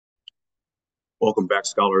Welcome back,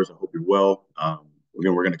 scholars. I hope you're well.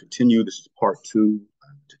 Again, we're going to continue. This is part two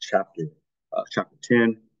to chapter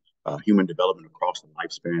 10, human development across the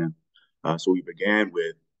lifespan. So we began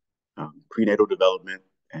with prenatal development,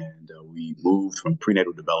 and we moved from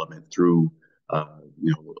prenatal development through,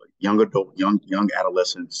 young adult, young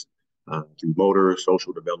adolescence, through motor,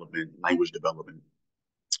 social development, language development.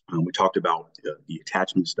 We talked about the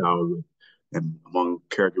attachment style and among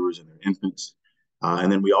caregivers and their infants.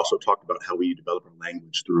 And then we also talked about how we develop our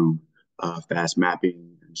language through fast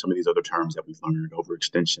mapping and some of these other terms that we've learned,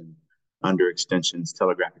 overextension, under extensions,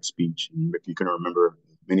 telegraphic speech. And if you can remember,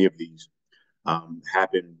 many of these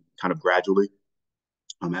happen kind of gradually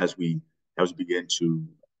as we begin to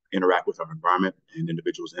interact with our environment and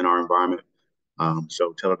individuals in our environment.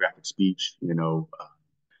 So telegraphic speech,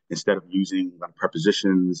 instead of using a lot of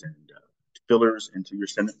prepositions and fillers into your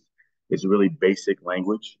sentence, it's really basic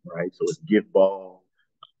language, right? So it's give ball,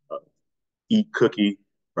 uh, eat cookie,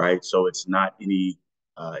 right? So it's not any,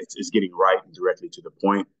 it's getting right and directly to the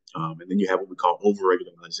point. And then you have what we call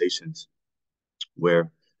overregularizations,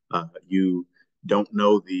 where you don't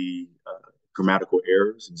know the grammatical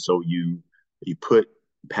errors, and so you put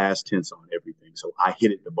past tense on everything. So I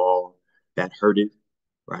hit it the ball, that hurt it,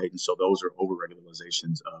 right? And so those are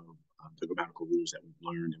overregularizations of the grammatical rules that we've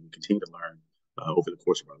learned and we continue to learn over the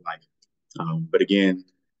course of our life. But again,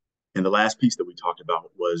 and the last piece that we talked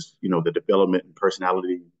about was, the development and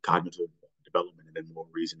personality, cognitive development, and then more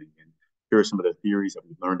reasoning. And here are some of the theories that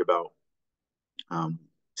we've learned about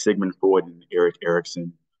Sigmund Freud and Erik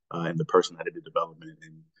Erikson and the personality development.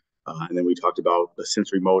 And then we talked about the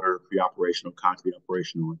sensory motor, pre-operational, concrete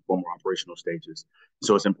operational, and formal operational stages.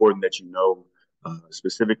 So it's important that you know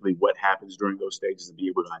specifically what happens during those stages and be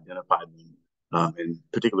able to identify them in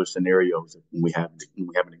particular scenarios. When we have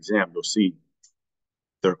an exam, you'll see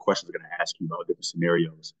there are questions they're going to ask you about different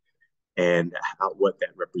scenarios and what that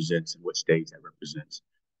represents and what stage that represents.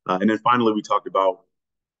 And then finally, we talked about,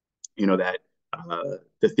 that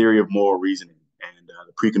the theory of moral reasoning and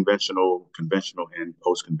the pre-conventional, conventional, and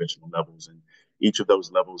post-conventional levels. And each of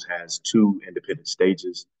those levels has two independent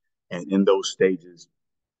stages. And in those stages,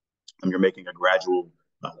 you're making a gradual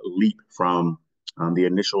leap from the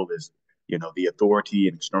initial is, the authority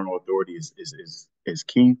and external authority is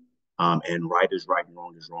key. And right is right and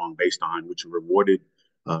wrong is wrong based on what you're rewarded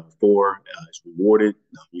for is rewarded.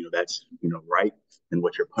 That's, right. And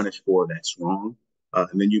what you're punished for, that's wrong.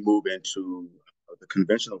 And then you move into the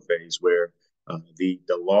conventional phase where the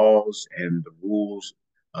laws and the rules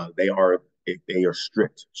they are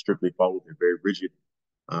strictly followed. They're very rigid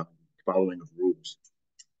following of rules.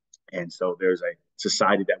 And so there's a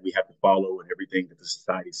society that we have to follow, and everything that the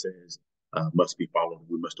society says must be followed.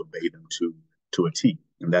 We must obey them to a T.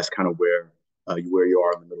 And that's kind of where you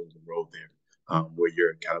are in the middle of the road there, where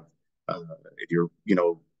you're kind of if you're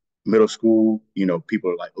middle school,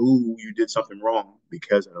 people are like, "Ooh, you did something wrong,"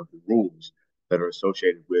 because of the rules that are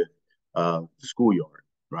associated with the schoolyard,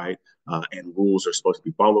 right? And rules are supposed to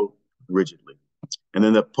be followed rigidly. And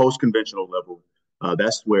then the post-conventional level,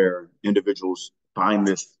 that's where individuals find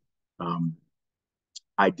this um,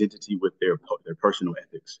 identity with their personal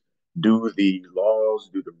ethics. Do the laws,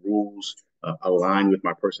 do the rules align with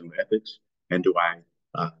my personal ethics, and do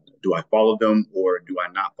I follow them or do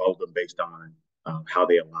I not follow them based on how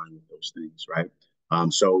they align with those things, right?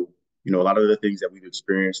 So a lot of the things that we've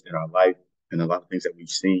experienced in our life and a lot of things that we've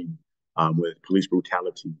seen with police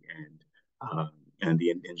brutality and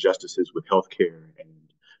the injustices with healthcare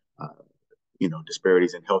and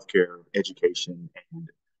disparities in healthcare, education, and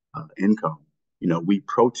income. We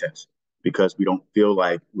protest because we don't feel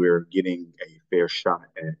like we're getting a fair shot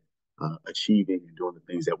at achieving and doing the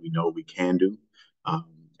things that we know we can do, um,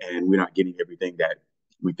 and we're not getting everything that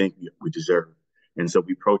we think we deserve. And so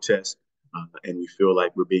we protest, and we feel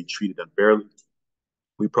like we're being treated unfairly.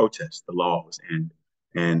 We protest the laws, and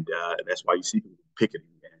that's why you see people picketing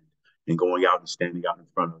and going out and standing out in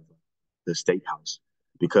front of the state house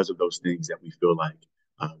because of those things that we feel like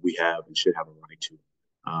we have and should have a right to.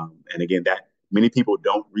 And again, that many people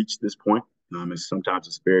don't reach this point. And sometimes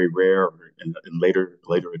it's very rare in later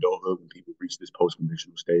adulthood when people reach this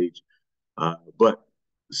post-conventional stage. But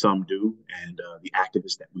some do, and the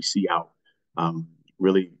activists that we see out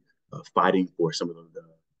really fighting for some of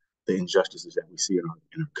the injustices that we see in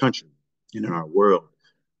our country and in our world,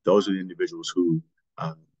 those are the individuals who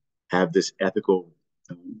um, have this ethical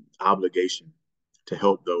obligation to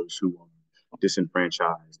help those who are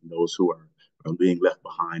disenfranchised and those who are being left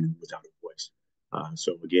behind and without a voice.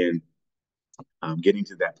 So again, getting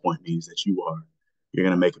to that point means that you're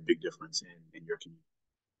going to make a big difference in your community.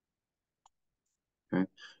 Okay.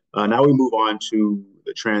 Now we move on to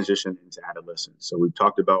the transition into adolescence. So we've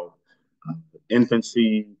talked about uh,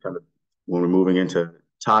 infancy, kind of when we're moving into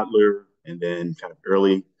toddler, and then kind of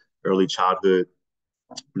early childhood.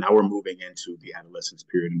 Now we're moving into the adolescence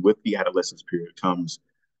period. And with the adolescence period comes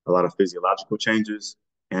a lot of physiological changes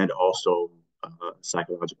and also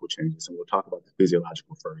psychological changes. And we'll talk about the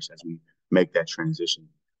physiological first as we make that transition.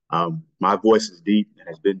 My voice is deep and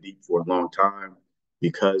has been deep for a long time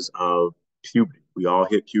because of puberty. We all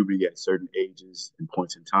hit puberty at certain ages and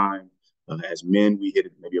points in time. As men, we hit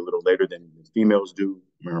it maybe a little later than females do,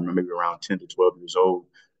 maybe around 10 to 12 years old.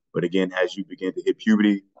 But again, as you begin to hit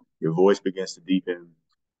puberty, your voice begins to deepen,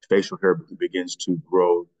 facial hair begins to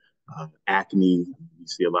grow, acne. You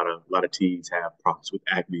see a lot of teens have problems with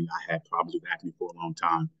acne. I had problems with acne for a long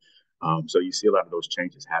time. So you see a lot of those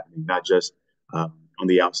changes happening, not just on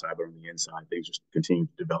the outside, but on the inside. Things just continue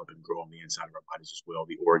to develop and grow on the inside of our bodies as well.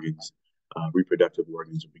 The organs, reproductive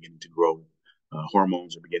organs, are beginning to grow.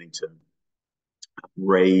 Hormones are beginning to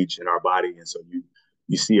rage in our body, and so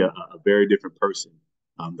you see a very different person.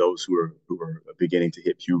 Those who are beginning to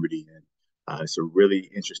hit puberty, and it's a really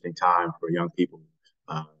interesting time for young people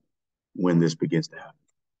uh, when this begins to happen.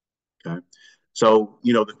 Okay, so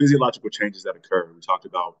the physiological changes that occur. We talked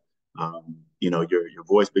about your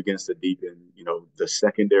voice begins to deepen. The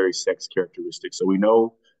secondary sex characteristics. So we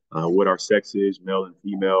know what our sex is, male and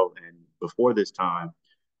female, and before this time,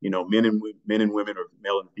 men and women, or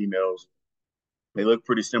male and females, they look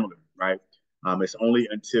pretty similar, right? It's only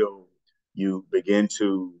until you begin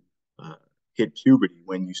to uh, hit puberty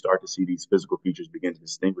when you start to see these physical features begin to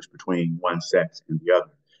distinguish between one sex and the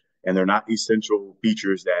other. And they're not essential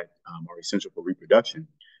features that are essential for reproduction,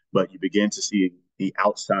 but you begin to see the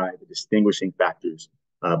outside, the distinguishing factors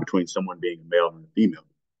between someone being a male and a female.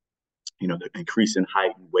 The increase in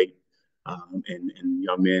height and weight in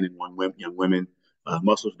young men and young women,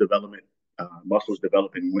 muscles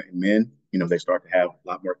develop in men. They start to have a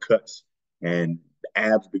lot more cuts, and the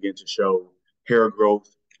abs begin to show, hair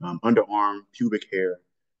growth, underarm, pubic hair,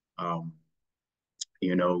 um,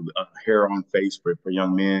 hair on face for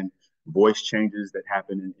young men, voice changes that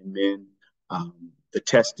happen in men, the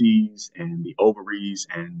testes and the ovaries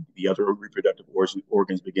and the other reproductive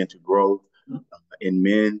organs begin to grow in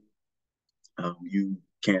men. You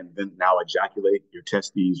can then now ejaculate. Your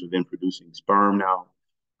testes are then producing sperm now.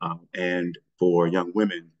 And for young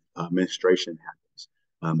women, menstruation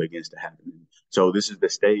happens, begins to happen. So this is the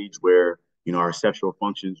stage where our sexual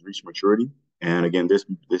functions reach maturity. And again, this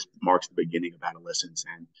marks the beginning of adolescence.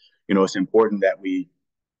 And it's important that we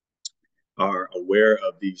are aware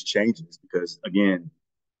of these changes because again,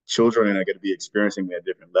 children are going to be experiencing them at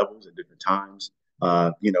different levels at different times.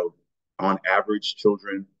 On average,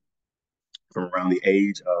 children from around the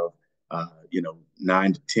age of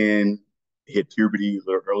 9 to 10 hit puberty a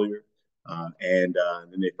little earlier, and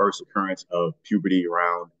then the first occurrence of puberty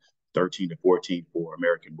around 13 to 14 for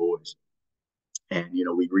American boys. And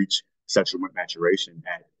we reach sexual maturation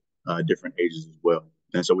at different ages as well.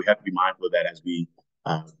 And so we have to be mindful of that as we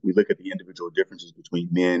look at the individual differences between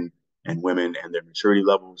men and women and their maturity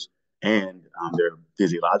levels and their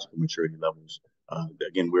physiological maturity levels.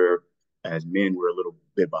 Again, as men, we're a little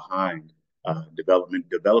bit behind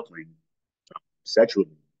developing sexually.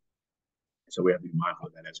 So we have to be mindful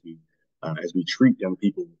of that as we treat young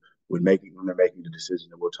people when they're making the decision.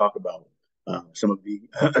 And we'll talk about some of the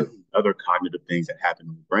other cognitive things that happen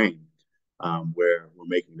in the brain, where we're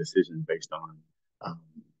making decisions based on um,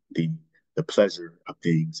 the the pleasure of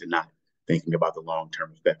things and not thinking about the long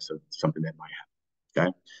term effects of something that might happen.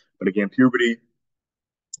 Okay, but again, puberty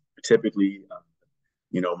typically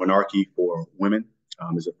menarche for women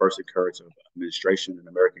is the first occurrence of menstruation in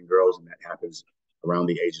American girls, and that happens around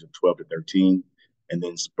the ages of 12 to 13. And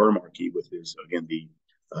then spermarchy, with is again the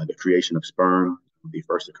creation of sperm, the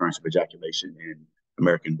first occurrence of ejaculation in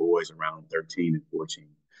American boys around 13 and 14.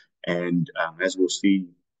 And as we'll see,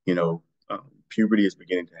 puberty is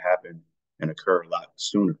beginning to happen and occur a lot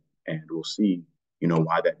sooner. And we'll see,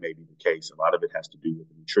 why that may be the case. A lot of it has to do with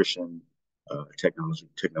nutrition,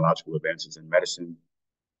 technological advances in medicine,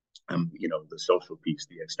 the social piece,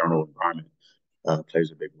 the external environment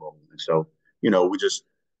plays a big role. And so,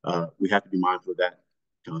 we have to be mindful of that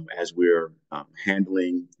as we're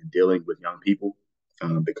handling and dealing with young people,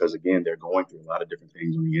 because again, they're going through a lot of different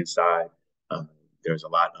things on the inside. Uh, there's a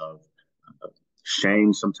lot of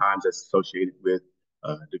shame sometimes that's associated with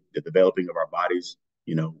the developing of our bodies.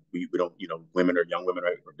 We don't, young women are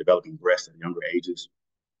developing breasts at younger ages,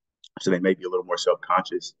 so they may be a little more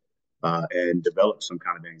self-conscious and develop some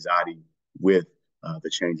kind of anxiety with the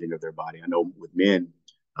changing of their body. I know with men,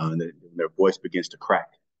 their voice begins to crack.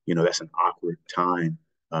 That's an awkward time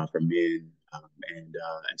for men, and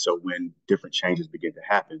so when different changes begin to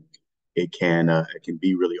happen, it can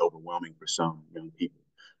be really overwhelming for some young people.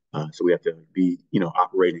 So we have to be,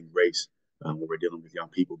 operating grace when we're dealing with young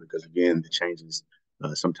people, because again, the changes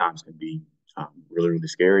sometimes can be really, really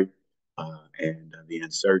scary, and the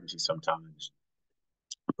uncertainty sometimes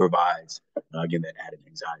provides, again, that added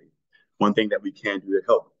anxiety. One thing that we can do to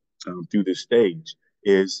help through this stage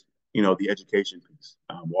is, the education piece,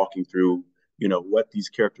 walking through, what these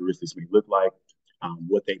characteristics may look like,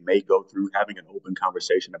 what they may go through, having an open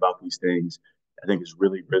conversation about these things, I think is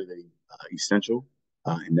really, really essential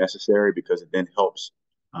and necessary, because it then helps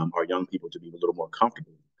our young people to be a little more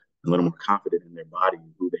comfortable, a little more confident in their body,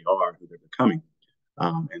 who they are, who they're becoming,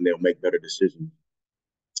 and they'll make better decisions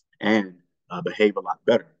and behave a lot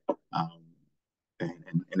better,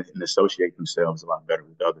 and associate themselves a lot better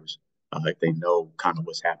with others if they know kind of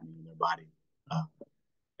what's happening in their body uh,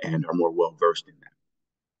 and are more well versed in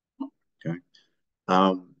that. Okay.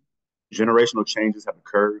 Um, Generational changes have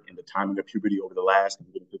occurred in the timing of puberty over the last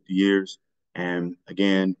 150 years. And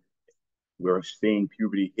again, we're seeing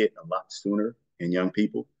puberty hit a lot sooner in young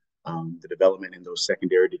people. The development in those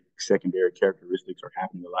secondary characteristics are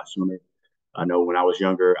happening a lot sooner. I know when I was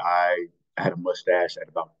younger, I had a mustache at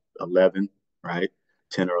about 11, right?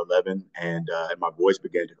 10 or 11, and my voice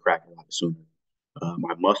began to crack a lot sooner.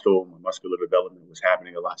 My muscular development was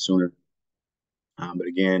happening a lot sooner. But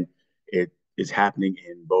again, it is happening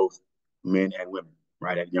in both men and women,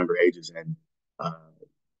 right, at younger ages, and uh,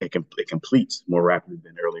 it completes more rapidly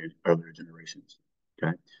than earlier generations.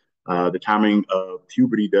 Okay, the timing of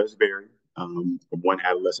puberty does vary from one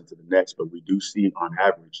adolescent to the next, but we do see on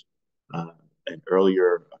average uh, an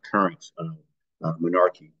earlier occurrence of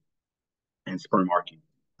menarche and spermarchy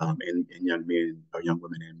in young men or young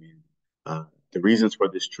women and men. Uh, the reasons for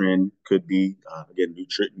this trend could be, again,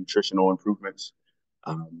 nutritional improvements,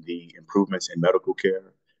 the improvements in medical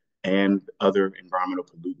care, and other environmental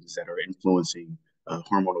pollutants that are influencing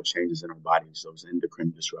hormonal changes in our bodies, those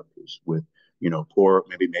endocrine disruptors with, poor,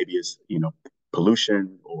 maybe it's,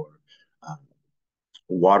 pollution or uh,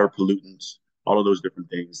 water pollutants, all of those different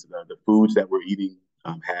things. The foods that we're eating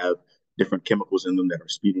have different chemicals in them that are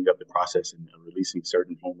speeding up the process and releasing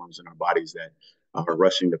certain hormones in our bodies that are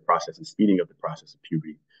rushing the process and speeding up the process of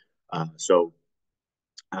puberty.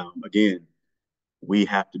 Again, we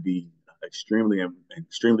have to be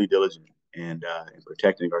extremely diligent in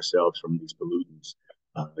protecting ourselves from these pollutants.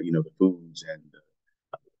 The foods and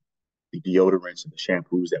the deodorants and the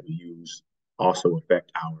shampoos that we use also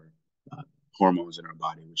affect our uh, hormones in our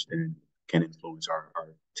body, which then can influence our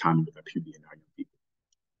timing with our puberty in our young people.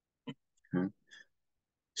 Okay?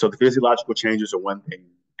 So the physiological changes are one thing,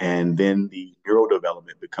 and then the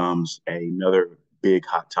neurodevelopment becomes another big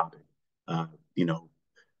hot topic. Uh, you know,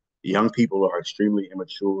 Young people are extremely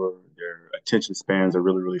immature. Their attention spans are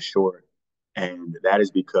really, really short. And that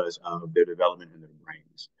is because of their development in their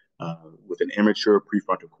brains. With an immature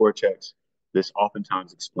prefrontal cortex, this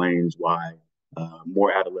oftentimes explains why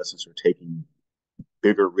more adolescents are taking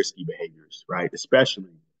bigger risky behaviors, right?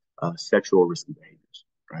 Especially sexual risky behaviors,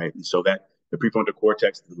 right? And so that the prefrontal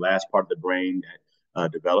cortex is the last part of the brain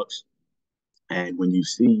that develops. And when you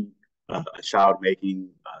see a child making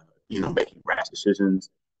rash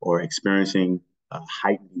decisions or experiencing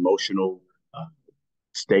heightened emotional uh,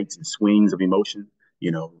 states and swings of emotion,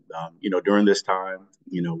 during this time,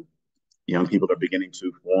 young people are beginning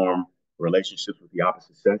to form relationships with the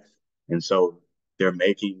opposite sex, and so they're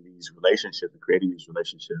making these relationships and creating these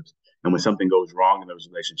relationships. And when something goes wrong in those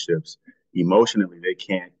relationships, emotionally, they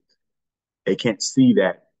can't see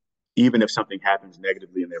that even if something happens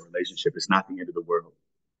negatively in their relationship, it's not the end of the world.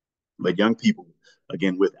 But young people,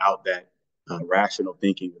 again, without that rational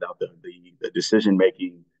thinking, without the decision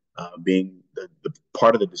making being the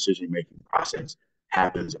part of the decision making process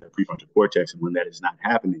happens in the prefrontal cortex. And when that is not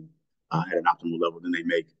happening at an optimal level, then they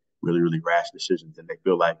make really, really rash decisions. And they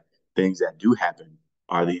feel like things that do happen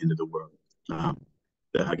are the end of the world.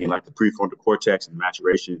 Again, like the prefrontal cortex and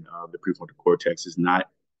maturation of the prefrontal cortex is not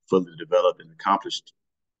fully developed and accomplished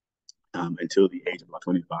until the age of about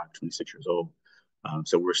 25, 26 years old.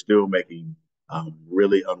 So we're still making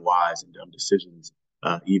really unwise and dumb decisions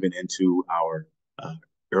even into our uh,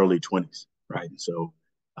 early 20s, right? And so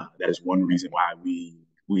that is one reason why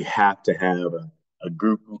we have to have a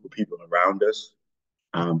group of people around us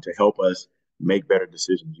to help us make better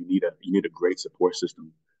decisions. You need a great support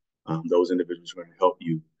system. Those individuals are going to help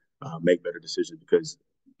you make better decisions, because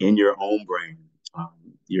in your own brain,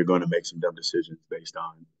 you're going to make some dumb decisions based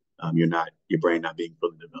on your brain not being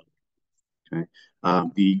fully developed. Okay.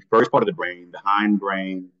 The first part of the brain, the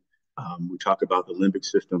hindbrain, we talk about the limbic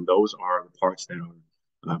system. Those are the parts that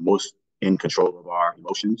are most in control of our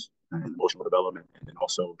emotions and emotional development, and then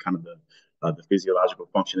also kind of the physiological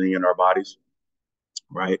functioning in our bodies,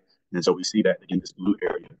 right? And so we see that again, this blue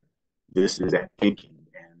area, this is that thinking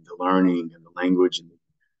and the learning and the language and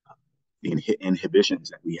the inhibitions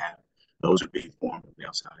that we have. Those are being formed on the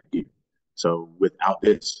outside here. So without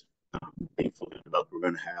this, for the developer, we're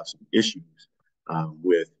going to have some issues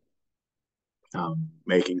with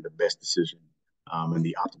making the best decision and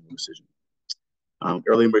the optimal decision.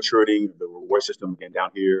 Early maturity, the reward system, again,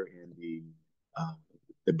 down here in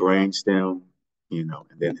the brain stem, and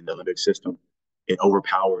then in the limbic system, it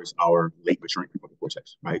overpowers our late maturing prefrontal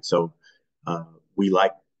cortex, right? So we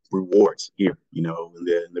like rewards here, in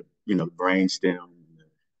the brain stem,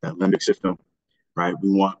 the limbic system, right? We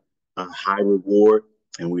want a high reward,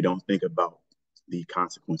 and we don't think about the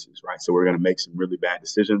consequences, right? So we're going to make some really bad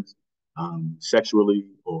decisions sexually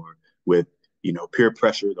or with peer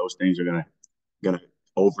pressure. Those things are going to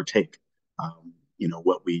overtake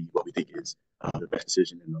what we think is the best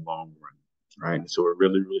decision in the long run, right? And so we're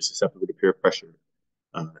really susceptible to peer pressure,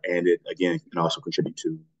 and it again can also contribute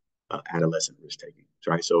to adolescent risk taking,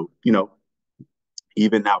 right? So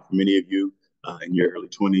even now, for many of you in your early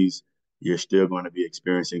 20s, you're still going to be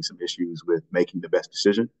experiencing some issues with making the best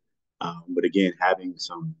decision. But again, having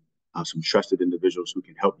some trusted individuals who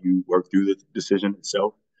can help you work through the decision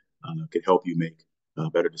itself can help you make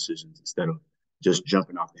better decisions instead of just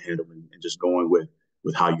jumping off the handle and just going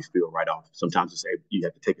with how you feel right off. Sometimes it's you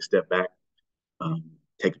have to take a step back,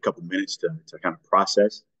 take a couple minutes to kind of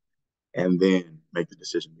process, and then make the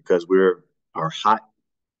decision because our hot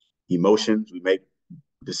emotions. We make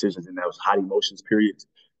decisions in those hot emotions periods.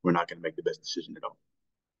 We're not going to make the best decision at all.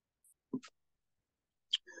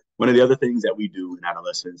 One of the other things that we do in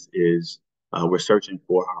adolescence is we're searching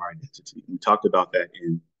for our identity. We talked about that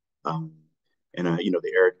in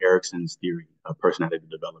the Erik Erikson's theory of personality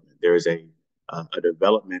development. There is a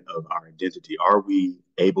development of our identity. Are we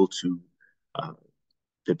able to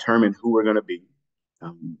determine who we're going to be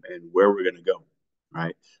and where we're going to go,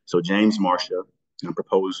 right? So James Marcia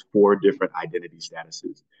proposed 4 different identity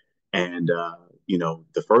statuses. And,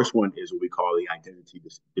 the first one is what we call the identity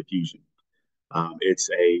diffusion. It's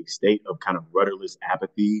a state of kind of rudderless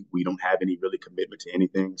apathy. We don't have any really commitment to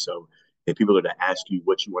anything. So if people are to ask you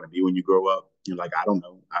what you want to be when you grow up, you're like, I don't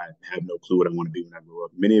know. I have no clue what I want to be when I grow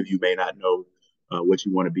up. Many of you may not know what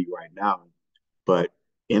you want to be right now. But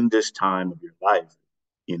in this time of your life,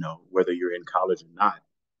 whether you're in college or not,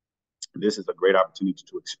 this is a great opportunity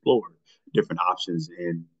to explore different options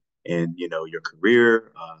in your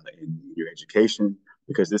career, in your education,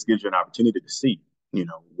 because this gives you an opportunity to see,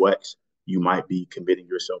 what you might be committing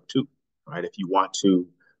yourself to, right? If you want to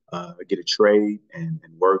get a trade and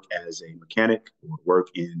work as a mechanic or work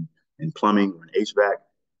in plumbing or in HVAC,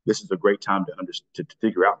 this is a great time to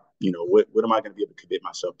figure out, what am I going to be able to commit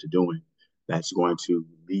myself to doing that's going to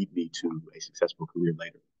lead me to a successful career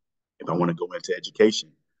later. If I want to go into education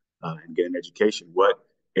and get an education, what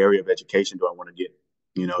area of education do I want to get?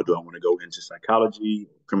 Do I want to go into psychology,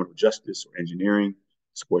 criminal justice, or engineering,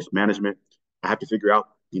 sports management? I have to figure out,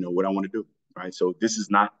 what I want to do, right? So this is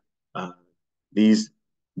not these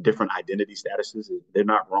different identity statuses. They're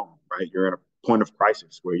not wrong, right? You're at a point of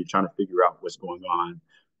crisis where you're trying to figure out what's going on,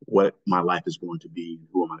 what my life is going to be,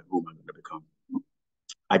 who am I going to become.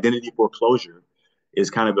 Identity foreclosure is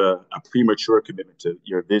kind of a premature commitment to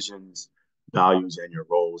your visions, values, and your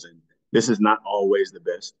roles. And this is not always the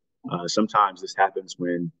best. Sometimes this happens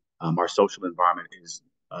when our social environment is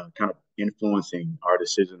kind of influencing our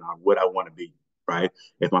decision on what I want to be, right?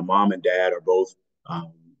 If my mom and dad are both,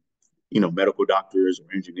 medical doctors or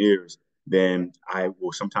engineers, then I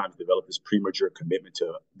will sometimes develop this premature commitment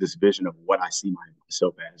to this vision of what I see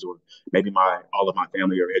myself as, or maybe all of my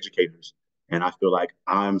family are educators, and I feel like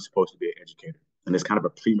I'm supposed to be an educator. And it's kind of a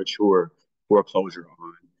premature foreclosure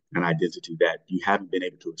on an identity that you haven't been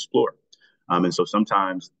able to explore. And so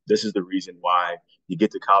sometimes this is the reason why you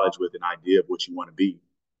get to college with an idea of what you want to be.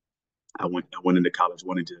 I went into college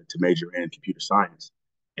wanting to major in computer science.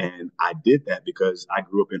 And I did that because I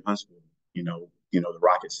grew up in Huntsville, the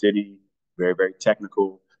Rocket City, very, very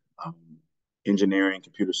technical. Engineering,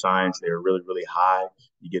 computer science, they're really high.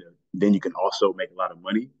 Then you can also make a lot of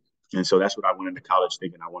money. And so that's what I went into college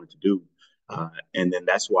thinking I wanted to do. And then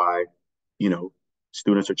that's why,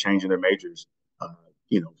 students are changing their majors,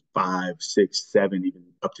 5, 6, 7, even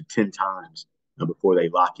up to 10 times before they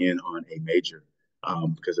lock in on a major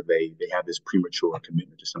because they have this premature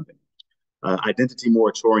commitment to something. Identity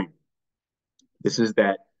moratorium. This is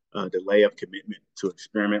that delay of commitment to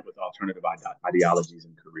experiment with alternative ideologies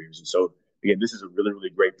and careers. And so, again, this is a really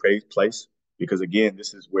great place because, again,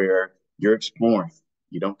 this is where you're exploring.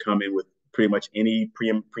 You don't come in with pretty much any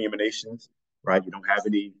preemanations, right? You don't have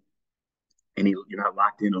you're not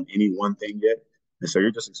locked in on any one thing yet. And so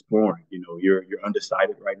you're just exploring. You're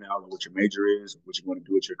undecided right now on what your major is, what you want to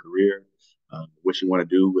do with your career, what you want to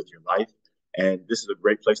do with your life. And this is a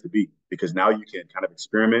great place to be because now you can kind of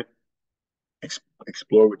experiment, ex-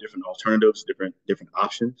 explore with different alternatives, different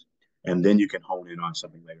options, and then you can hone in on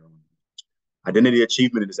something later on. Identity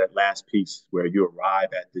achievement is that last piece where you arrive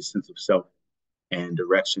at this sense of self and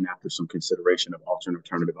direction after some consideration of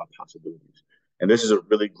alternative possibilities. And this is a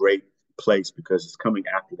really great place because it's coming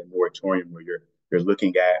after the moratorium where you're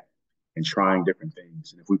looking at and trying different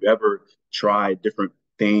things. And if we've ever tried different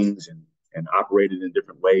things and operated in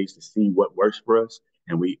different ways to see what works for us,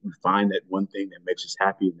 and we find that one thing that makes us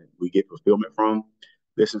happy and that we get fulfillment from,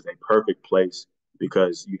 this is a perfect place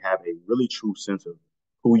because you have a really true sense of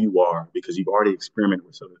who you are because you've already experimented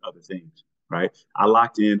with some other things, right? I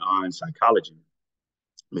locked in on psychology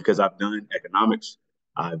because I've done economics,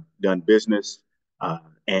 I've done business,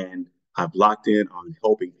 and I've locked in on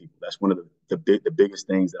helping people. That's one of the biggest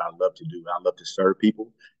things that I love to do. I love to serve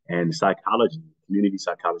people, and psychology, community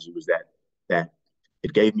psychology, was that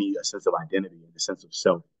it gave me a sense of identity and a sense of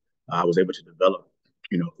self. I was able to develop,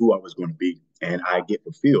 who I was going to be, and I get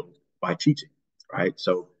fulfilled by teaching, right?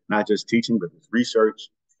 So not just teaching, but with research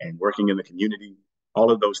and working in the community.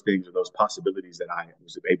 All of those things are those possibilities that I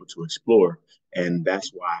was able to explore, and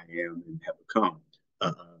that's why I am and have become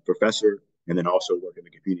a professor, and then also work in the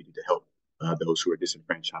community to help those who are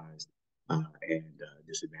disenfranchised and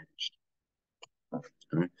disadvantaged.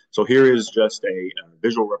 Right. So here is just a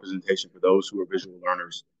visual representation for those who are visual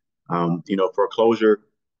learners. Foreclosure,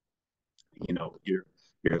 you're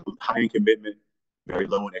high in commitment, very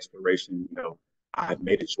low in exploration. I've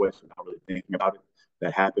made a choice without really thinking about it.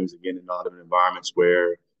 That happens again in a lot of environments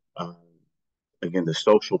where, uh, again, the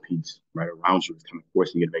social piece right around you is kind of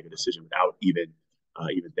forcing you to make a decision without even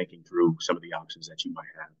thinking through some of the options that you might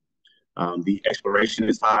have. The exploration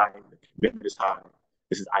is high, the commitment is high.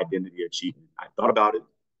 This is identity achievement. I thought about it,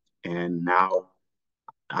 and now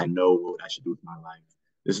I know what I should do with my life.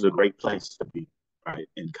 This is a great place to be, right?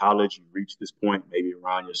 In college, you reach this point maybe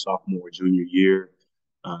around your sophomore or junior year,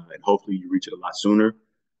 and hopefully you reach it a lot sooner.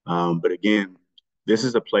 But again, this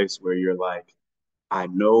is a place where you're like, I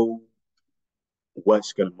know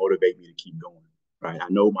what's going to motivate me to keep going, right? I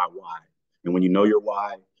know my why. And when you know your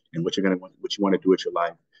why and what you want to do with your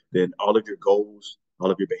life, then all of your goals, all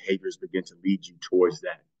of your behaviors begin to lead you towards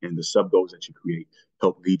that. And the sub goals that you create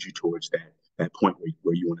help lead you towards that point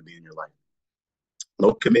where you want to be in your life.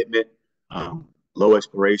 Low commitment, low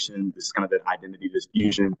exploration. This is kind of that identity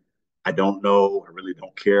diffusion. I don't know. I really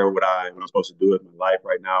don't care what I'm supposed to do with my life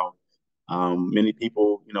right now. Many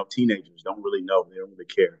people, teenagers don't really know. They don't really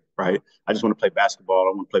care, right? I just want to play basketball.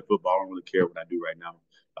 I want to play football. I don't really care what I do right now.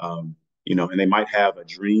 And they might have a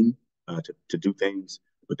dream to do things,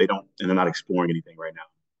 but and they're not exploring anything right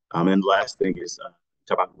now. And then the last thing is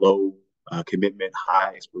talk about low commitment,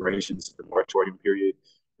 high exploration. This is the moratorium period.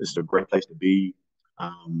 This is a great place to be.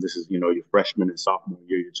 This is, your freshman and sophomore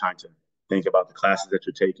year. You're trying to think about the classes that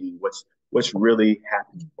you're taking. What's really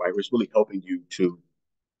happening, right? What's really helping you to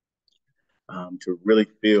really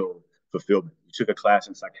feel fulfillment. You took a class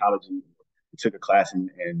in psychology. You took a class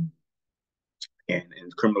in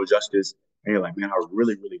criminal justice, and you're like, man, I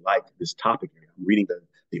really, really like this topic here. I'm reading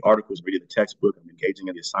the articles, reading the textbook, I'm engaging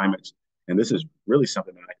in the assignments, and this is really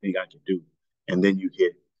something that I think I can do. And then you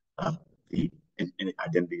hit the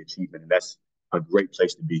identity achievement, and that's a great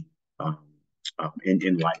place to be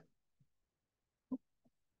in life.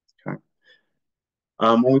 Okay.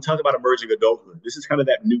 When we talk about emerging adulthood, this is kind of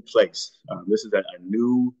that new place. This is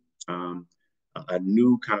um, a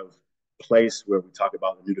new kind of place where we talk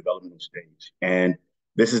about the new developmental stage. And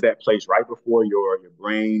this is that place right before your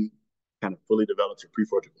brain kind of fully develops, your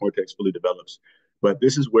prefrontal cortex fully develops. But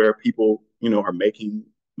this is where people, are making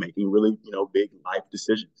really, big life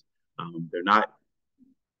decisions. They're not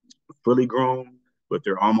fully grown, but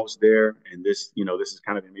they're almost there. And this is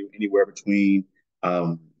kind of anywhere between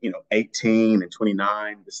 18 and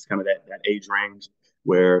 29. This is kind of that age range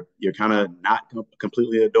where you're kind of not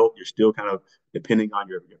completely adult. You're still kind of depending on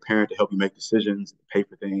your parent to help you make decisions, pay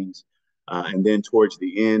for things. And then towards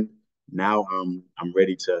the end, now I'm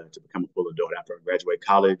ready to become a full adult after I graduate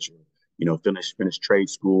college or, finish trade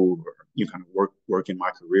school or kind of work in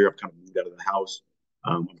my career. I'm kind of moved out of the house.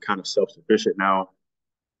 I'm kind of self-sufficient now.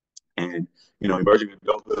 And, emerging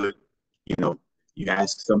adulthood, you know, you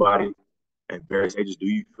ask somebody at various ages, do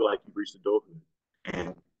you feel like you've reached adulthood?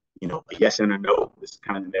 And, a yes and a no, this is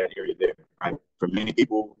kind of in that area there, right? For many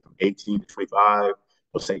people from 18 to 25,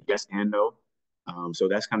 they'll say yes and no. So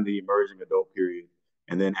that's kind of the emerging adult period.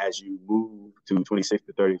 And then as you move to 26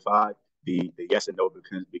 to 35, the yes and no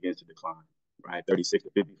begins to decline, right? 36 to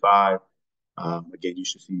 55, again, you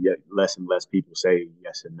should see less and less people say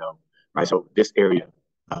yes and no, right? So this area,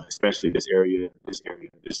 especially this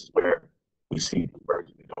is where we see the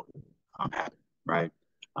conversion happen, right?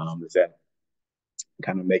 Is that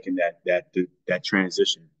kind of making that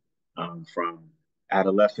transition from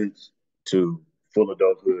adolescence to full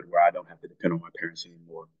adulthood, where I don't have to depend on my parents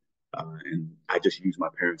anymore, and I just use my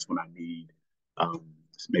parents when I need um,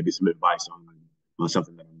 maybe some advice on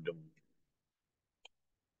something that I'm doing.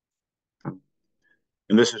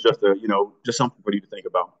 And this is just just something for you to think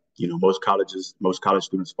about. Most college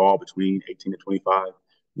students fall between 18 to 25.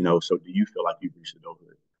 So do you feel like you've reached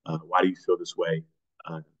adulthood? Why do you feel this way?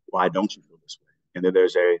 Why don't you feel this way? And then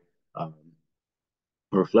there's um,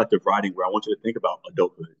 a reflective writing where I want you to think about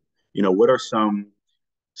adulthood. What are some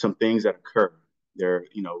things that occur there?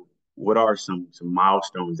 What are some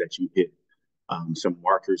milestones that you hit, some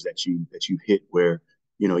markers that you hit where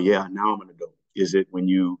yeah, now I'm an adult. Is it when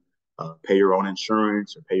you pay your own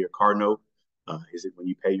insurance or pay your car note? Is it when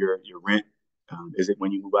you pay your rent? Is it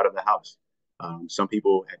when you move out of the house? Some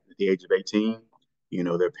people at the age of 18,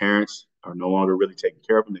 their parents are no longer really taking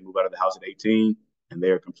care of them. They move out of the house at 18 and they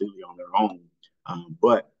are completely on their own.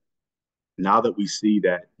 But now that we see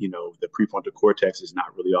that the prefrontal cortex is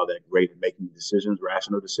not really all that great at making decisions,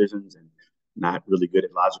 rational decisions, and not really good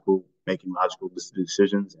at making logical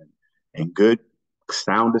decisions and good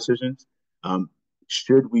sound decisions, um,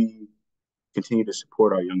 should we continue to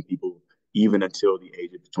support our young people even until the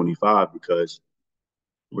age of 25? Because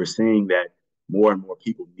we're seeing that more and more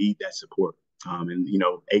people need that support. And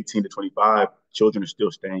 18 to 25, children are still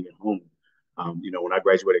staying at home. When I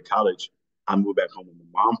graduated college, I moved back home with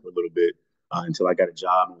my mom for a little bit until I got a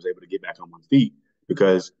job and was able to get back on my feet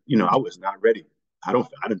because I was not ready. I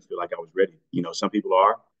didn't feel like I was ready. Some people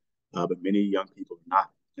are, but many young people are not.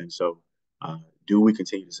 And so, do we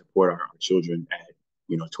continue to support our children at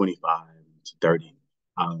 25 to 30?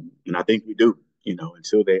 And I think we do.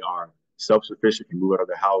 Until they are self-sufficient, can move out of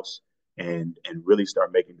the house and really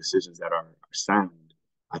start making decisions that are sound.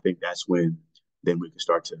 I think that's when then we can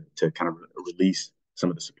start to kind of release some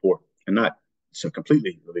of the support, and not so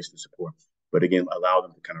completely release the support, but again allow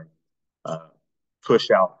them to kind of uh, push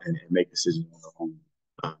out and make decisions on their own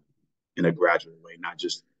in a gradual way, not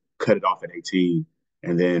just cut it off at 18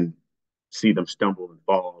 and then see them stumble and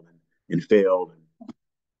fall and fail,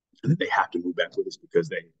 and then they have to move back with us because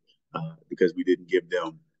we didn't give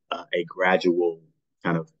them a gradual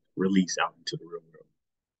kind of release out into the real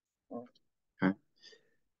world. Okay.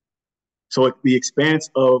 So the expanse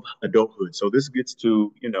of adulthood. So this gets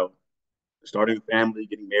to starting a family,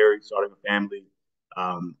 getting married, starting a family,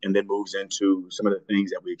 and then moves into some of the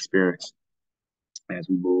things that we experience as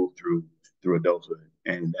we move through adulthood.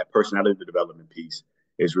 And that personality development piece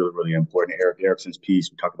is really, really important. Erik Erikson's piece,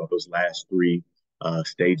 we talk about those last three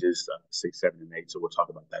stages, 6, 7, and 8. So we'll talk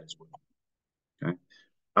about that as well.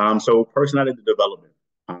 Okay. So personality development.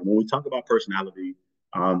 When we talk about personality,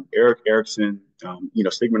 Erik Erikson,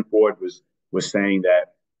 Sigmund Freud was saying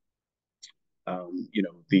that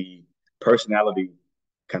the personality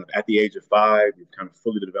kind of at the age of 5, you've kind of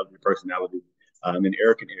fully developed your personality. And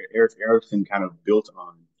Erik Erikson kind of built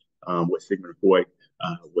on what Sigmund Freud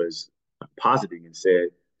was positing and said,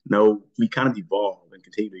 no, we kind of evolve and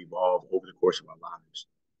continue to evolve over the course of our lives.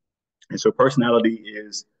 And so personality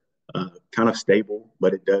is kind of stable,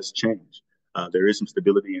 but it does change. There is some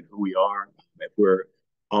stability in who we are. If we're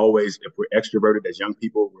extroverted as young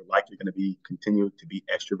people, we're likely going to continue to be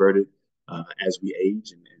extroverted as we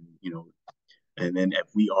age, and then if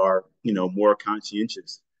we are, more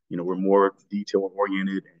conscientious, we're more detail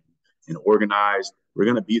oriented and organized, we're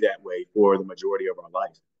going to be that way for the majority of our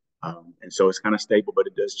life. And so it's kind of stable, but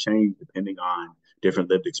it does change depending on different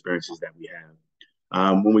lived experiences that we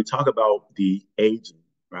have. When we talk about the aging,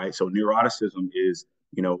 right? So neuroticism is,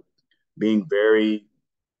 being very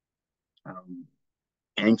um,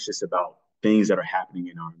 anxious about things that are happening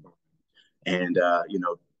in our environment. And,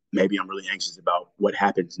 maybe I'm really anxious about what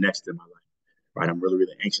happens next in my life, right? I'm really,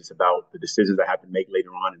 really anxious about the decisions I have to make later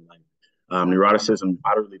on in life. Neuroticism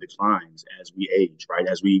utterly declines as we age, right?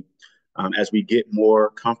 As we get more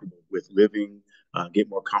comfortable with living, get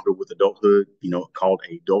more comfortable with adulthood, called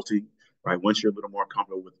adulting, right? Once you're a little more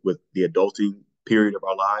comfortable with the adulting period of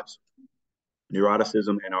our lives,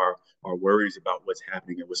 neuroticism and our worries about what's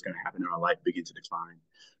happening and what's going to happen in our life begin to decline.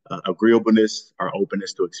 Agreeableness, our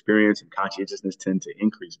openness to experience, and conscientiousness tend to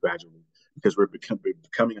increase gradually because we're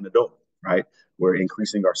becoming an adult, right? We're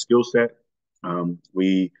increasing our skill set.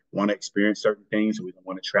 We want to experience certain things. We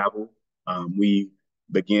want to travel. We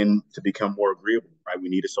begin to become more agreeable, right? We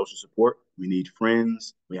need a social support. We need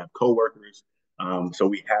friends. We have coworkers. So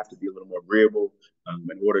we have to be a little more agreeable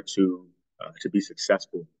in order to be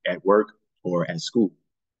successful at work or at school.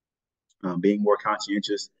 Being more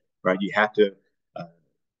conscientious, right? You have to uh,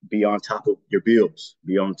 be on top of your bills,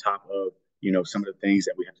 be on top of some of the things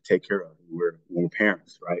that we have to take care of when we're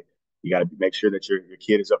parents, right? You got to make sure that your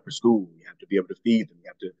kid is up for school. You have to be able to feed them. You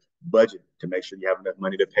have to budget to make sure you have enough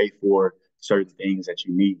money to pay for certain things that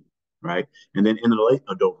you need, right? And then in the late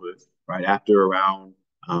adulthood, right after around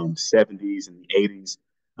 70s and the 80s,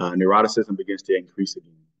 neuroticism begins to increase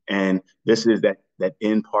again. And this is that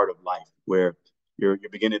end part of life where you're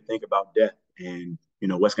beginning to think about death and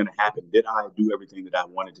what's going to happen. Did I do everything that I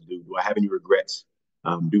wanted to do? Do I have any regrets?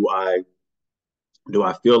 Do I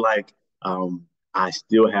feel like I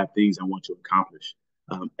still have things I want to accomplish?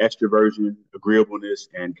 Extroversion, agreeableness,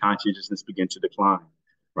 and conscientiousness begin to decline,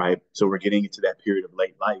 right? So we're getting into that period of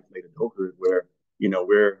late life, late adulthood, where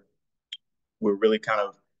we're really kind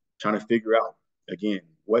of trying to figure out again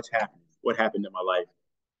what's happening, what happened in my life.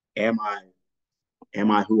 Am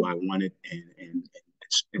I who I wanted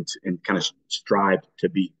and kind of strived to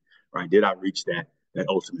be, right? Did I reach that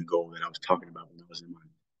ultimate goal that I was talking about when I was in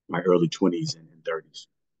my early 20s and 30s?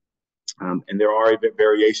 And there are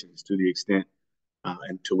variations to the extent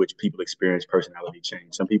and to which people experience personality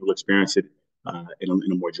change. Some people experience it in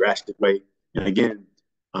a more drastic way. And again,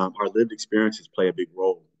 our lived experiences play a big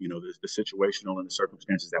role. The situational and the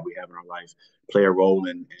circumstances that we have in our life play a role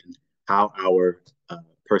in how our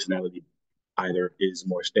personality either is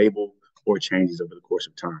more stable or changes over the course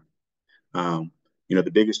of time. Um,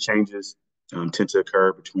 the biggest changes tend to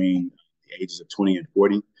occur between the ages of 20 and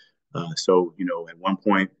 40. So, at one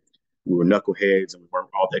point, we were knuckleheads and we weren't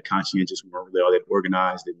all that conscientious. We weren't really all that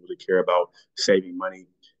organized. Didn't really care about saving money.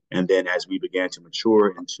 And then as we began to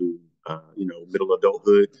mature into, middle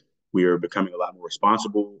adulthood, we are becoming a lot more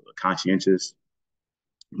responsible, conscientious,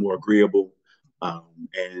 more agreeable,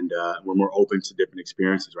 and we're more open to different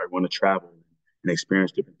experiences, right? We want to travel and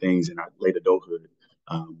experience different things in our late adulthood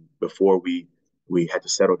before we had to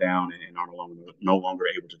settle down and are no longer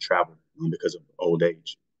able to travel because of old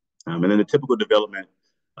age. And then the typical development,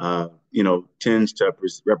 tends to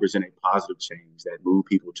represent a positive change that move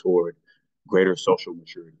people toward greater social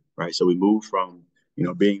maturity, right? So we move from,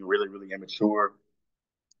 being really, really immature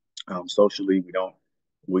socially. We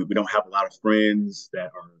don't have a lot of friends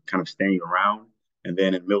that are kind of staying around. And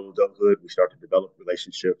then in middle adulthood, we start to develop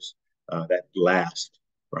relationships that last,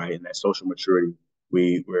 right? And that social maturity,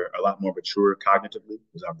 we're a lot more mature cognitively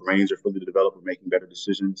because our brains are fully developed. We're making better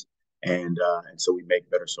decisions, and so we make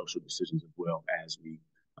better social decisions as well as we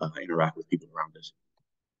interact with people around us.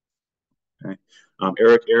 Okay.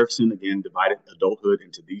 Eric Erickson again divided adulthood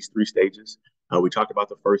into these three stages. We talked about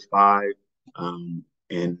the first five, and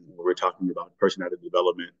we're talking about personality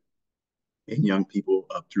development in young people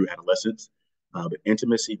up through adolescence, but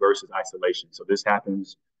intimacy versus isolation. So this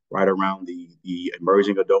happens right around the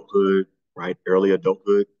emerging adulthood, right, early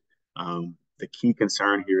adulthood. The key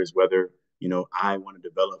concern here is whether I want to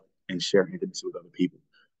develop and share intimacy with other people,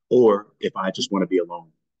 or if I just want to be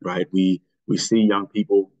alone, right? We see young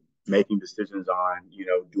people making decisions on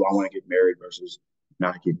do I want to get married versus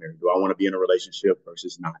not get married? Do I want to be in a relationship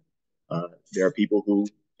versus not? There are people who,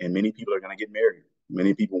 and many people are going to get married.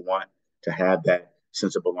 Many people want to have that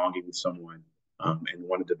sense of belonging with someone and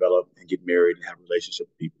want to develop and get married and have a relationship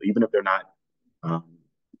with people, even if they're not, um,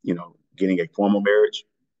 getting a formal marriage.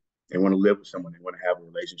 They want to live with someone. They want to have a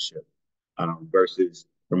relationship versus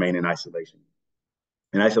remain in isolation.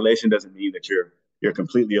 And isolation doesn't mean that you're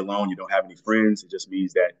completely alone. You don't have any friends. It just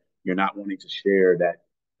means that you're not wanting to share that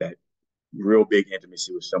real big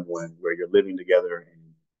intimacy with someone where you're living together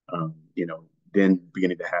and then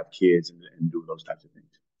beginning to have kids and do those types of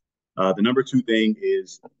things. The number two thing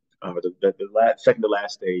is second to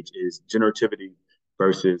last stage is generativity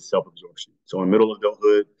versus self-absorption. So in middle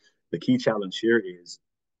adulthood, the key challenge here is,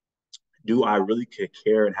 do I really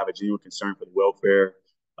care and have a genuine concern for the welfare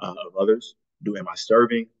of others? Am I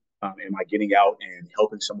serving? Am I getting out and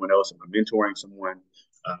helping someone else? Am I mentoring someone?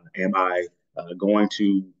 Am I going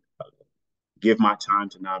to give my time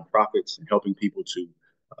to nonprofits and helping people to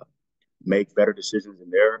uh, make better decisions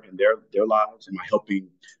in their lives? Am I helping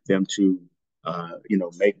them to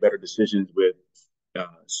make better decisions with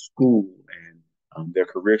school and their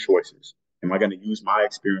career choices? Am I going to use my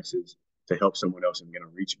experiences to help someone else and going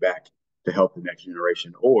to reach back to help the next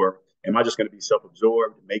generation? Or am I just going to be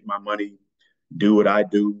self-absorbed, make my money, do what I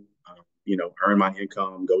do, earn my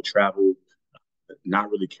income, go travel,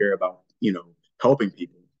 not really care about, helping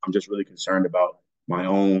people? I'm just really concerned about my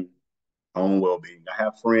own well-being. I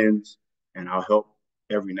have friends and I'll help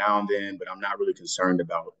every now and then, but I'm not really concerned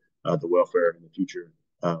about the welfare and the future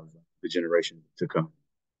of the generation to come.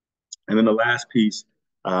 And then the last piece,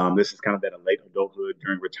 this is kind of that late adulthood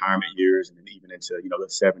during retirement years, and then even into the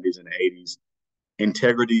 70s and the 80s.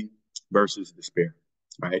 Integrity versus despair,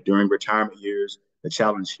 right? During retirement years, the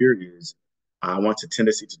challenge here is I want a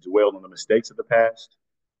tendency to dwell on the mistakes of the past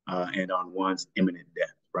and on one's imminent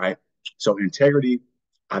death, right? So integrity,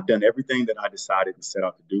 I've done everything that I decided to set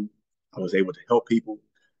out to do. I was able to help people.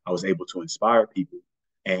 I was able to inspire people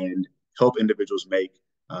and help individuals make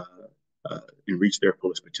uh, and reach their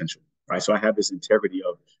fullest potential, right? So I have this integrity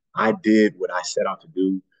of I did what I set out to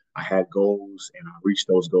do. I had goals and I reached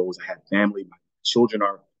those goals. I had family. My children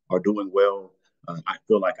are doing well. I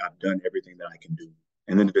feel like I've done everything that I can do.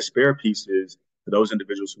 And then the despair piece is for those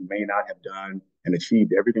individuals who may not have done and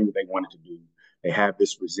achieved everything that they wanted to do. They have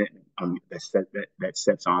this resentment that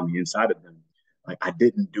sets on the inside of them. Like I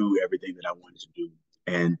didn't do everything that I wanted to do.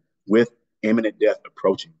 And with imminent death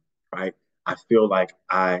approaching, right? I feel like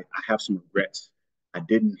I have some regrets. I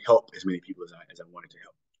didn't help as many people as I wanted to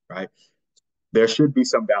help, right? There should be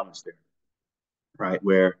some balance there, right?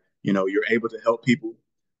 Where, you're able to help people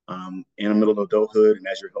in the middle of adulthood and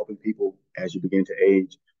as you're helping people as you begin to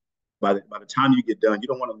age, by the time you get done, you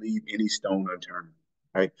don't want to leave any stone unturned,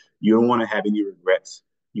 right? You don't want to have any regrets.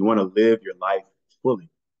 You want to live your life fully,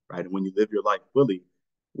 right? And when you live your life fully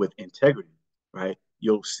with integrity, right,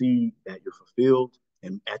 you'll see that you're fulfilled,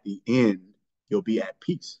 and at the end, you'll be at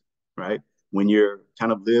peace, right? When you're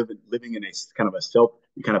kind of living in a kind of a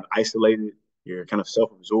you're kind of isolated, you're kind of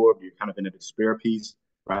self-absorbed, you're kind of in a despair piece,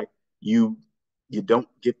 right? You you don't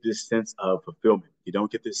get this sense of fulfillment. You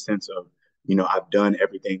don't get this sense of I've done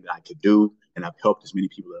everything that I could do, and I've helped as many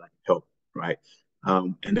people that I can help, right?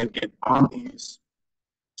 And then on these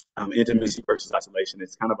intimacy versus isolation,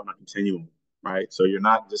 it's kind of on a continuum, right? So you're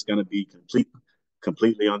not just going to be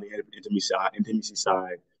completely on the intimacy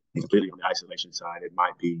side, and completely on the isolation side. It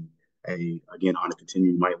might be again on a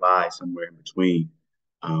continuum, might lie somewhere in between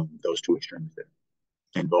those two extremes there,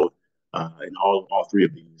 and both in all three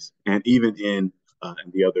of these, and even in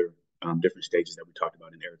the other different stages that we talked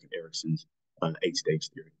about in Eric and Erickson's 8-stage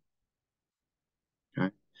theory.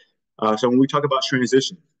 Okay. So when we talk about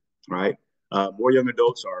transition, right, more young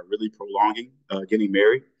adults are really prolonging getting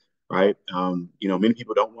married, right? Many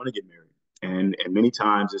people don't want to get married, and many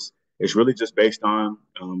times it's really just based on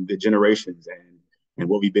the generations and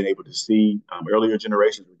what we've been able to see. Earlier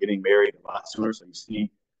generations were getting married a lot sooner. So you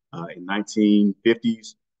see in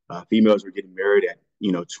 1950s, females were getting married at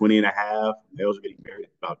 20 and a half. Males were getting married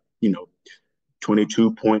at about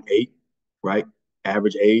 22.8, right?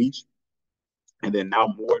 Average age. And then now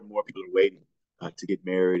more and more people are waiting to get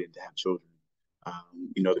married and to have children.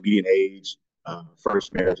 The median age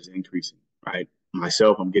first marriage is increasing, right?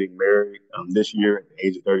 Myself, I'm getting married this year at the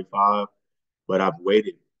age of 35, but I've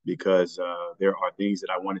waited because there are things that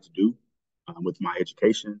I wanted to do with my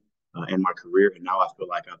education and my career, and now I feel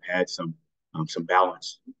like I've had some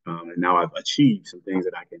balance, and now I've achieved some things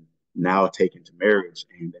that I can now take into marriage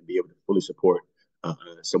and be able to fully support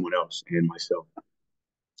someone else and myself.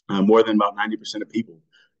 More than about 90% of people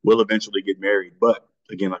will eventually get married. But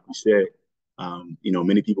again, like we said,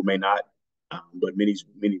 many people may not, but many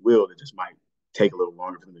will. It just might take a little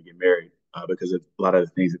longer for them to get married because of a lot of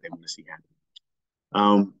the things that they want to see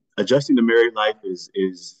happen. Adjusting to married life is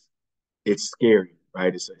it's scary,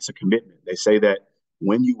 right? It's a commitment. They say that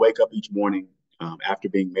when you wake up each morning after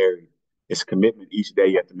being married, it's a commitment each day.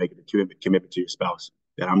 You have to make a commitment to your spouse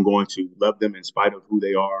that I'm going to love them in spite of who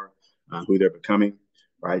they are, who they're becoming,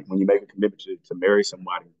 right? When you make a commitment to marry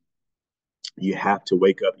somebody, you have to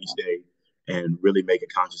wake up each day and really make a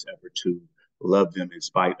conscious effort to love them in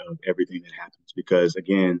spite of everything that happens. Because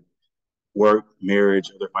again, work,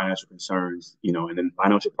 marriage, other financial concerns, and then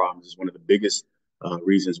financial problems is one of the biggest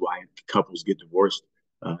reasons why couples get divorced.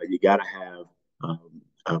 You got to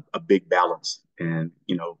have a big balance, and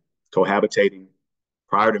cohabitating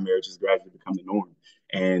prior to marriage has gradually become the norm.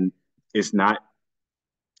 And it's not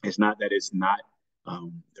that it's not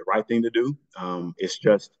the right thing to do. It's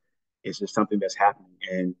just something that's happening,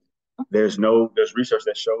 and there's research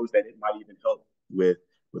that shows that it might even help with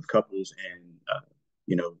couples and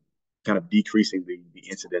you know kind of decreasing the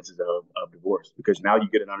incidences of divorce, because now you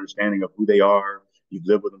get an understanding of who they are. You've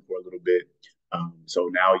lived with them for a little bit, so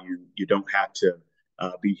now you don't have to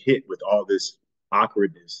be hit with all this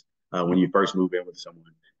awkwardness when you first move in with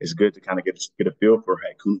someone. It's good to kind of get a feel for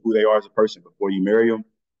who they are as a person before you marry them.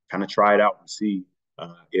 Kind of try it out and see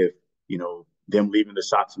if them leaving the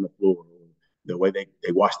socks on the floor, or the way they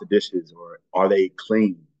wash the dishes, or are they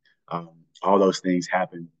clean. All those things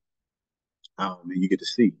happen, and you get to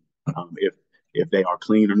see if if they are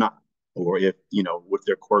clean or not, or if, what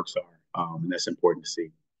their quirks are. And that's important to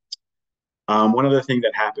see. One other thing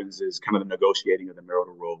that happens is kind of the negotiating of the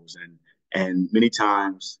marital roles, and many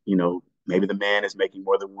times, maybe the man is making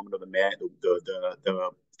more than the woman, or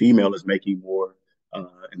the female is making more,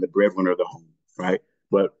 and the breadwinner of the home, right?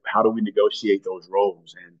 But how do we negotiate those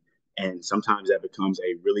roles? And sometimes that becomes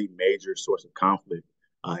a really major source of conflict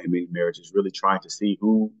in many marriages. Really trying to see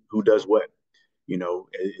who does what.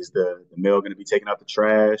 Is the male going to be taking out the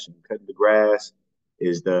trash and cutting the grass?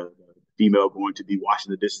 Is the female going to be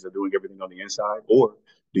washing the dishes and doing everything on the inside? Or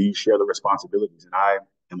do you share the responsibilities? And I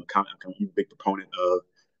am a big proponent of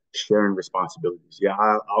sharing responsibilities. Yeah,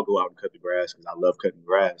 I'll go out and cut the grass because I love cutting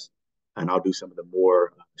grass. And I'll do some of the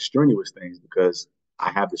more strenuous things because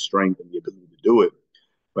I have the strength and the ability to do it.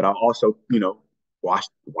 But I'll also, wash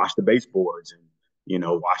the baseboards and,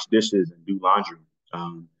 wash dishes and do laundry.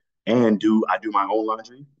 And do I do my own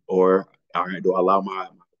laundry, or do I allow my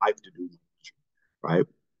wife to do my laundry, right?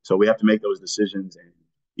 So we have to make those decisions, and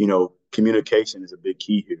communication is a big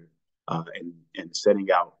key here, and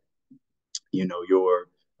your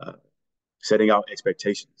uh, setting out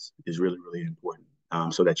expectations is really really important,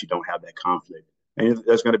 so that you don't have that conflict. And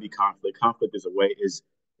there's going to be conflict. Conflict is a way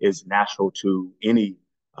is natural to any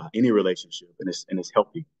relationship, and it's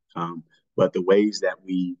healthy. But the ways that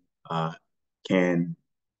we can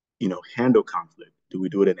handle conflict? Do we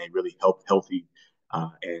do it in a really healthy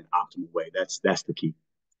and optimal way? That's the key.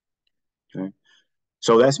 Okay,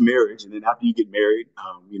 so that's marriage, and then after you get married,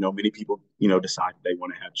 many people decide that they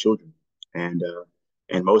want to have children, and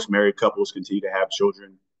most married couples continue to have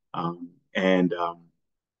children, and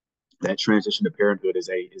that transition to parenthood is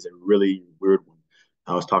a really weird one.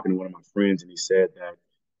 I was talking to one of my friends, and he said that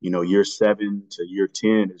year 7 to year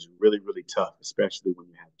 10 is really really tough, especially when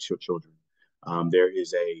you have children. There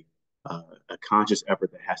is a conscious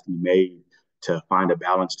effort that has to be made to find a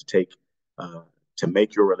balance uh, to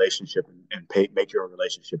make your relationship make your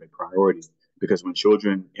relationship a priority. Because when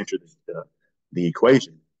children enter the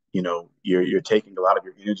equation, you're taking a lot of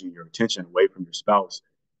your energy and your attention away from your spouse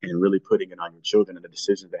and really putting it on your children, and the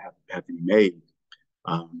decisions that have to be made,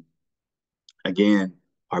 um, again,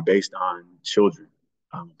 are based on children.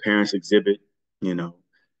 Parents exhibit, you know,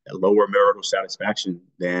 a lower marital satisfaction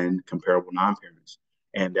than comparable non-parents,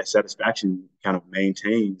 and that satisfaction kind of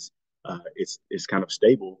maintains. It's kind of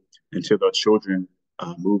stable until the children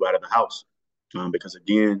move out of the house, because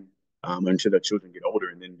again, until the children get older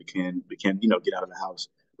and then we can get out of the house.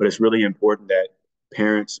 But it's really important that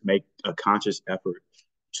parents make a conscious effort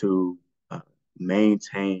to uh,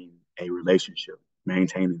 maintain a relationship,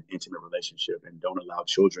 maintain an intimate relationship, and don't allow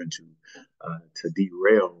children to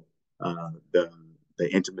derail the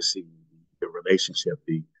intimacy, the relationship,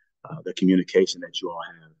 the communication that you all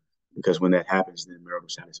have. Because when that happens, then marital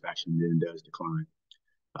satisfaction then does decline.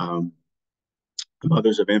 Um,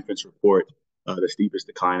 Mothers of infants report the steepest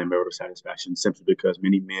decline in marital satisfaction simply because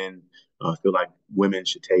many men feel like women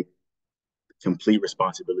should take complete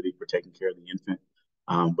responsibility for taking care of the infant.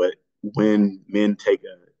 But when men take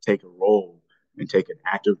a role and take an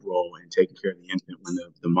active role in taking care of the infant, when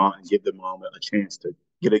the mom and give the mom a chance to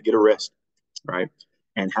get a rest, right?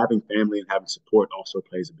 And having family and having support also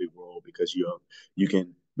plays a big role, because you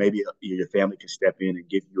can maybe your family can step in and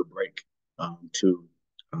give you a break,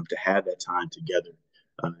 to have that time together,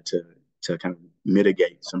 to kind of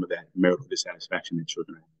mitigate some of that marital dissatisfaction that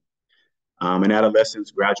children have. In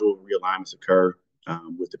adolescence, gradual realignments occur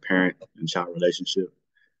with the parent and child relationship.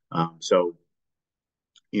 So,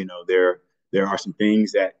 there are some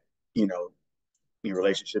things that, you know, in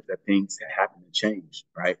relationships, that things that happen and change,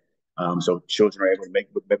 right? So children are able to make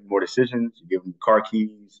more decisions. You give them car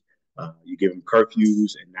keys, you give them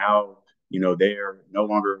curfews, and now, they're no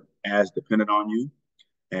longer as dependent on you,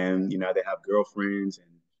 and they have girlfriends and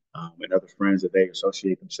other friends that they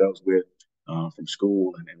associate themselves with, from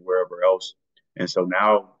school and wherever else. And so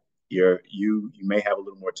now you may have a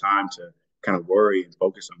little more time to kind of worry and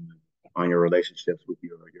focus on your relationships with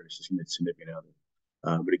your significant other.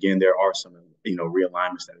 But again, there are some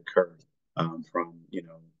realignments that occur, from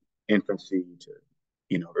infancy to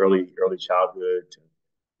early childhood to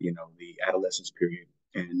the adolescence period.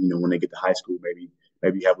 And when they get to high school, maybe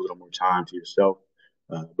you have a little more time to yourself,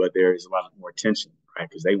 but there is a lot more tension, right?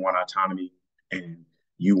 Because they want autonomy and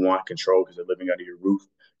you want control because they're living under your roof.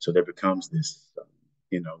 So there becomes this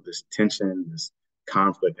tension, this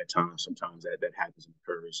conflict at times. Sometimes that happens and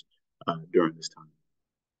occurs during this time.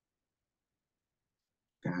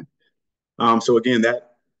 Okay. So again,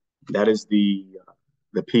 that is the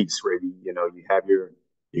piece where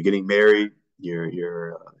you're getting married,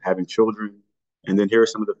 you're having children, and then here are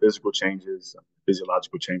some of the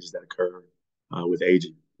physiological changes that occur with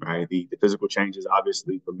aging, right? The physical changes,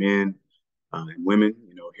 obviously, for men and women,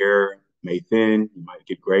 hair may thin, you might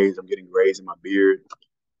get grays. I'm getting grays in my beard,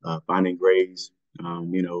 finding grays,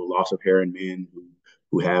 loss of hair in men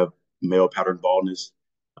who have male pattern baldness.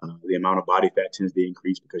 The amount of body fat tends to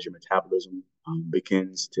increase because your metabolism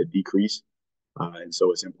begins to decrease. And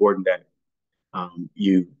so it's important that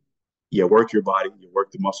you work your body, you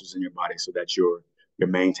work the muscles in your body so that you're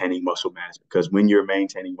maintaining muscle mass. Because when you're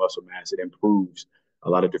maintaining muscle mass, it improves a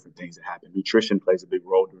lot of different things that happen. Nutrition plays a big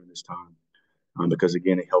role during this time because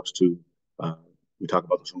again, it helps to uh, we talk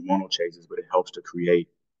about those hormonal changes, but it helps to create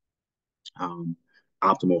um,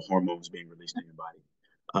 optimal hormones being released in your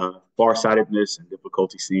body. Farsightedness and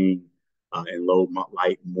difficulty seeing in low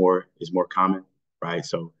light more common, right?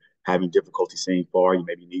 So having difficulty seeing far, you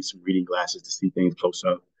maybe need some reading glasses to see things close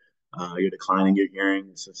up. You're declining your hearing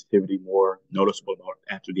and sensitivity more noticeable about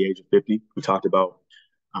after the age of 50. We talked about,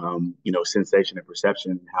 sensation and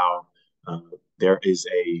perception, how uh, there is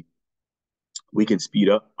a we can speed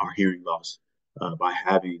up our hearing loss by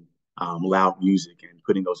having loud music and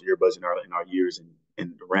putting those earbuds in our ears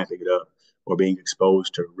and ramping it up, or being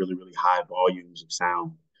exposed to really really high volumes of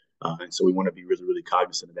sound. And so we want to be really really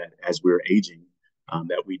cognizant of that as we're aging,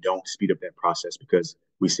 that we don't speed up that process because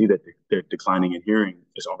we see that the declining in hearing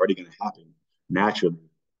is already going to happen naturally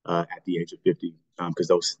at the age of 50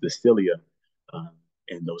 because the cilia uh,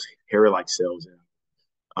 and those hair-like cells and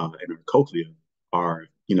our cochlea are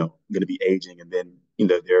going to be aging, and then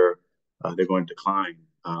they're going to decline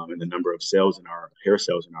in the number of cells in our hair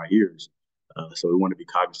cells in our ears. So we want to be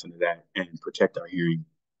cognizant of that and protect our hearing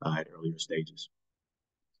at earlier stages.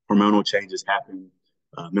 Hormonal changes happen,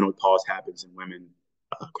 menopause happens in women,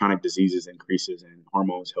 chronic diseases increases, and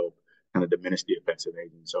hormones help kind of diminish the effects of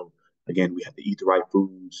aging. So again, we have to eat the right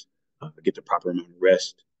foods, get the proper amount of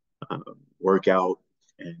rest, work out,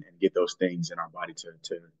 and get those things in our body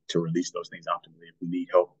to release those things optimally. If we need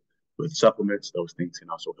help with supplements, those things can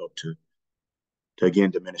also help to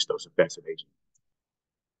again diminish those effects of aging.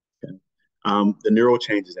 Okay? The neural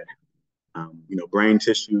changes that brain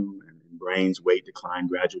tissue and brain's weight decline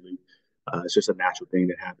gradually. It's just a natural thing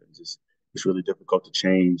that happens. It's really difficult to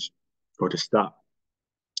change or to stop.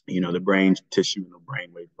 The brain tissue and the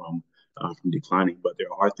brain weight from declining. But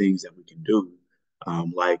there are things that we can do,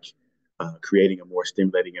 like creating a more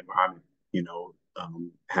stimulating environment.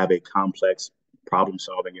 Have a complex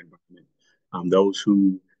problem-solving environment. Those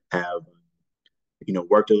who have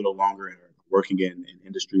worked a little longer and are working in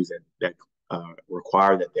industries that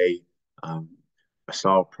require that they um,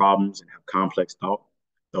 solve problems and have complex thought,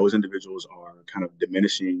 those individuals are kind of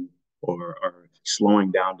diminishing or are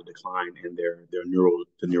slowing down the decline in their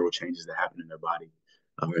neural changes that happen in their body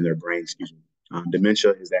in their brain. Excuse me.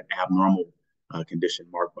 Dementia is that abnormal condition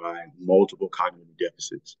marked by multiple cognitive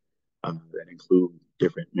deficits that include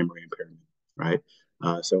different memory impairment. Right.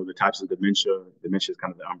 So the types of dementia is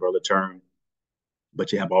kind of the umbrella term,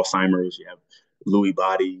 but you have Alzheimer's, you have Lewy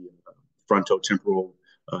body, frontotemporal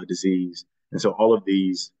disease. And so all of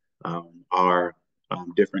these are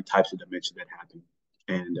different types of dementia that happen.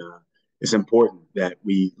 And it's important that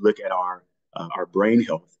we look at our brain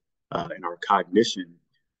health and our cognition.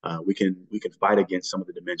 We can fight against some of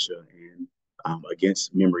the dementia and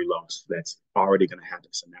against memory loss that's already going to happen.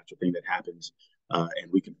 It's a natural thing that happens,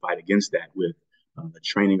 and we can fight against that with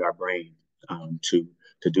training our brain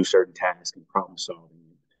to do certain tasks and problem solving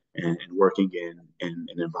and working in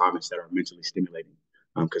environments that are mentally stimulating,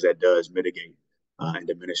 because that does mitigate and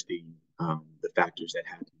diminish the factors that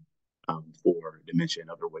happen for dementia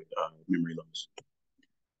and other memory loss.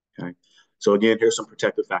 Okay, so again, here's some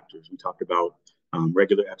protective factors. We talked about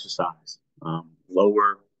regular exercise,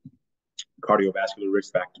 lower cardiovascular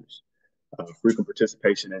risk factors, frequent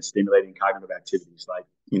participation in stimulating cognitive activities like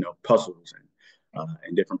puzzles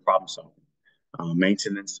and different problem solving.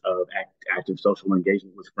 Maintenance of active social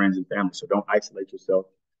engagement with friends and family. So don't isolate yourself.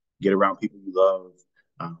 Get around people you love.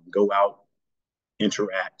 Go out,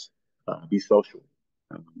 interact, be social.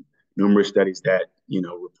 Numerous studies that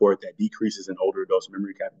report that decreases in older adults'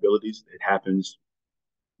 memory capabilities. It happens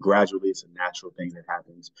gradually. It's a natural thing that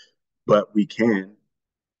happens, but we can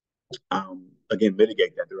again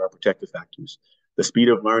mitigate that. There are protective factors. The speed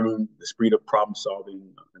of learning, the speed of problem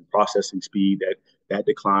solving and processing speed that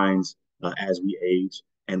declines as we age.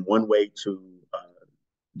 And one way to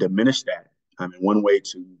diminish that, and one way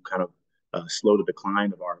to kind of slow the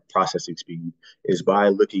decline of our processing speed is by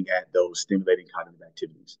looking at those stimulating cognitive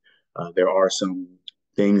activities. There are some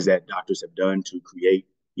things that doctors have done to create,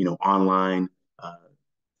 online uh,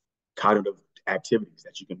 cognitive activities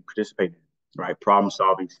that you can participate in, right? Problem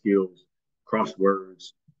solving skills,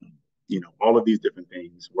 crosswords, all of these different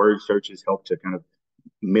things. Word searches help to kind of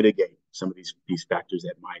mitigate some of these factors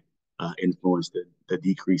that might influence the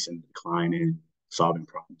decrease in decline in solving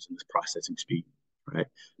problems in this processing speed, right?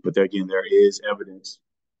 But there, again, there is evidence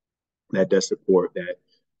that does support that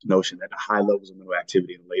notion that the high levels of mental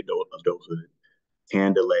activity in late adulthood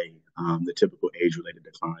can delay the typical age-related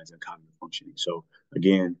declines in cognitive functioning. So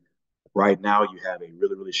again, right now you have a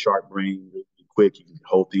really, really sharp brain, really quick. You can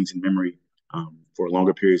hold things in memory for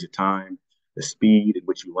longer periods of time. The speed in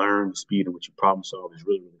which you learn, the speed in which you problem solve is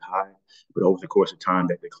really, really high. But over the course of time,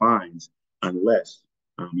 that declines unless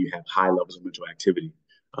you have high levels of mental activity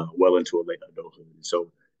well into a late adulthood. And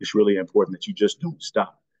so it's really important that you just don't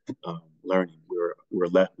stop learning. We're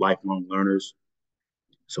lifelong learners.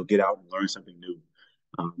 So get out and learn something new.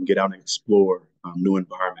 Get out and explore new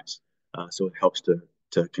environments. So it helps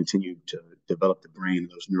to continue to develop the brain and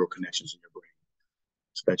those neural connections in your brain,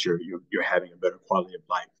 so that you're having a better quality of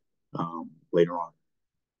life later on.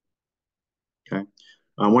 Okay.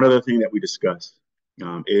 One other thing that we discuss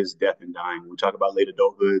is death and dying. When we talk about late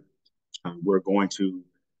adulthood, we're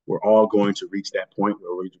all going to reach that point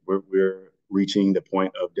where we're reaching the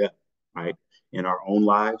point of death, right? In our own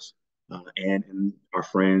lives and in our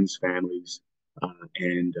friends, families,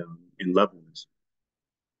 and loved ones,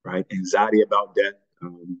 right? Anxiety about death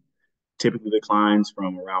typically declines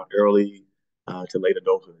from around early to late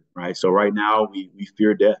adulthood, right? So right now we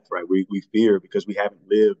fear death, right? We fear because we haven't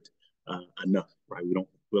lived enough, right? We don't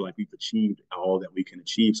feel like we've achieved all that we can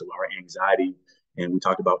achieve. So our anxiety, and we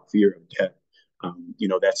talked about fear of death,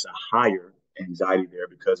 that's a higher anxiety there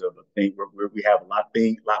because of a thing where we have a lot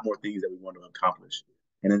more things that we want to accomplish.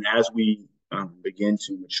 And then as we begin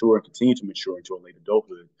to mature and continue to mature into a late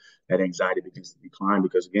adulthood, that anxiety begins to decline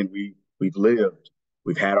because again, we've lived,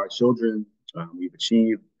 we've had our children, we've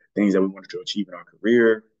achieved things that we wanted to achieve in our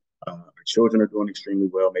career. Our children are doing extremely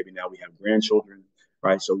well. Maybe now we have grandchildren,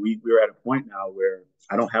 right? So we're at a point now where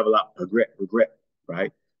I don't have a lot of regret,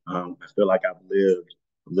 right? I feel like I've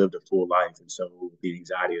lived a full life, and so the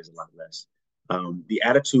anxiety is a lot less. The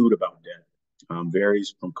attitude about death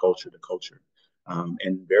varies from culture to culture.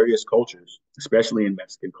 And various cultures, especially in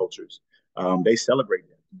Mexican cultures, they celebrate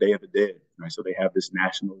death, the Day of the Dead, right? So they have this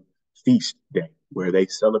national feast day where they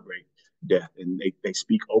celebrate death and they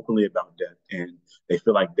speak openly about death, and they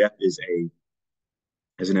feel like death is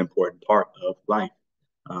an important part of life.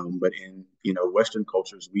 But in Western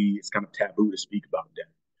cultures, it's kind of taboo to speak about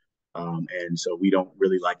death. And so we don't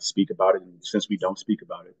really like to speak about it. And since we don't speak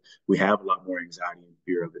about it, we have a lot more anxiety and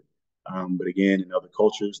fear of it. But again, in other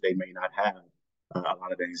cultures, they may not have a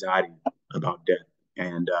lot of anxiety about death.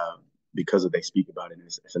 And because they speak about it,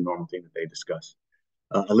 it's a normal thing that they discuss.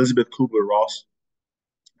 Elizabeth Kubler-Ross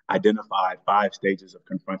identified 5 stages of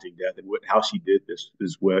confronting death. And how she did this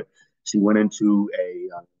is what she went into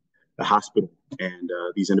a hospital, and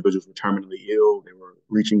these individuals were terminally ill. They were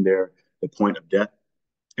reaching the point of death,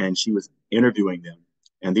 and she was interviewing them.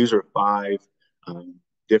 And these are 5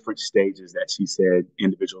 different stages that she said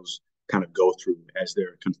individuals kind of go through as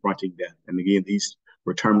they're confronting death. And again, these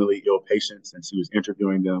were terminally ill patients, and she was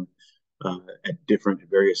interviewing them at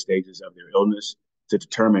various stages of their illness to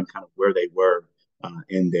determine kind of where they were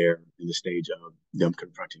in the stage of them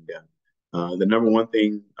confronting death. The number one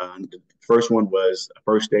thing, the first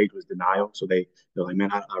stage was denial. So they're like,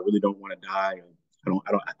 man, I really don't want to die.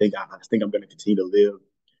 I think I'm going to continue to live.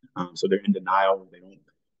 So they're in denial.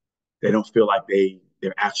 They don't feel like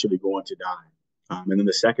they're actually going to die. And then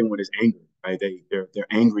the second one is anger, right? They're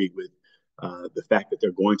angry with the fact that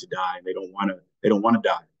they're going to die, and they don't want to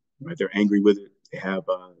die, right? They're angry with it. They have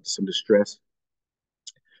some distress.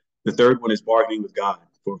 The third one is bargaining with God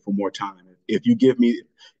for more time. If you give me,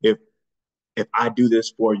 if I do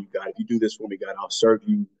this for you, God, if you do this for me, God, I'll serve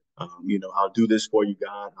you. I'll do this for you,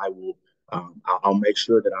 God. I will. I'll make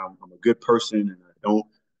sure that I'm a good person, and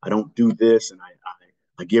I don't do this, and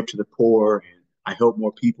I give to the poor, and I help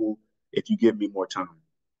more people. If you give me more time,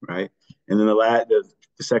 right? And then the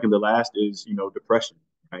second to last is depression,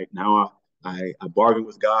 right? Now I bargain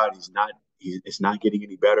with God. It's not getting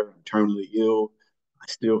any better. I'm terminally ill. I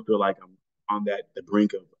still feel like I'm on the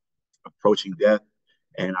brink of approaching death,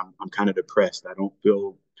 and I'm kind of depressed. I don't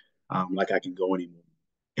feel like I can go anymore.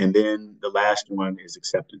 And then the last one is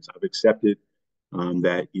acceptance. I've accepted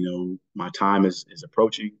that my time is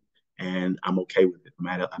approaching, and I'm okay with it.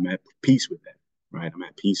 I'm at peace with that, right? I'm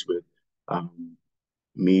at peace with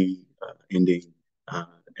me ending and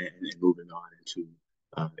moving on into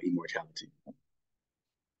immortality.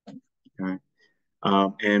 Okay.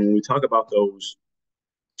 And when we talk about those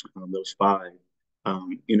 5,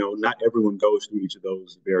 not everyone goes through each of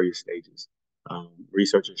those various stages.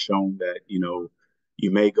 Research has shown that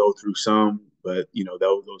you may go through some, but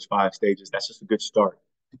those 5 stages, that's just a good start.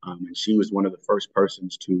 And she was one of the first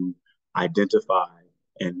persons to identify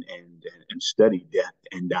and study death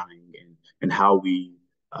and dying and how we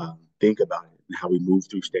think about it and how we move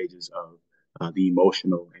through stages of the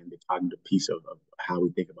emotional and the cognitive piece of how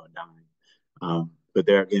we think about dying. But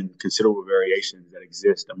there are, again, considerable variations that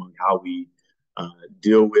exist among how we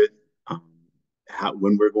deal with um,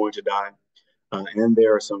 when we're going to die. And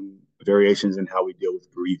there are some variations in how we deal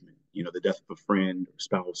with bereavement, the death of a friend or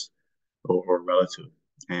spouse or a relative.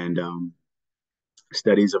 And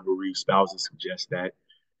studies of bereaved spouses suggest that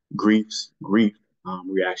grief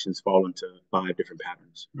reactions fall into 5 different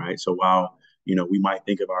patterns, right? So while we might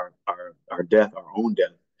think of our death, our own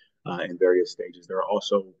death, in various stages, there are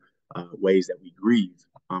also ways that we grieve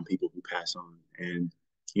people who pass on, and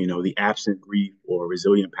the absent grief or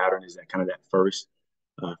resilient pattern is that kind of that first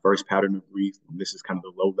pattern of grief. And this is kind of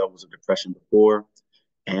the low levels of depression before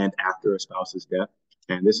and after a spouse's death,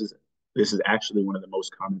 and this is actually one of the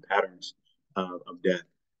most common patterns of death.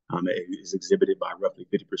 It is exhibited by roughly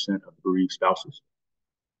 50% of bereaved spouses.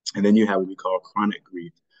 And then you have what we call chronic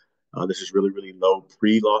grief. This is really, really low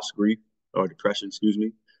pre-loss grief or depression, excuse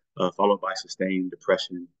me, followed by sustained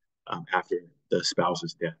depression after the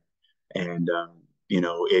spouse's death. And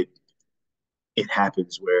it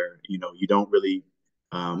happens where you don't really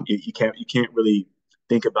you can't really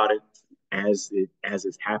think about it as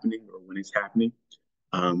it's happening or when it's happening.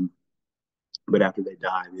 Um, but after they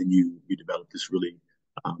die, then you develop this really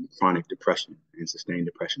chronic depression and sustained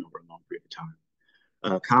depression over a long period of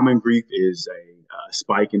time. Common grief is a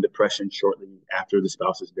spike in depression shortly after the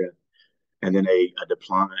spouse's death, and then a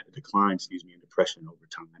decline, excuse me, in depression over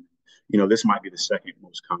time. This might be the second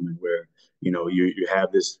most common, where you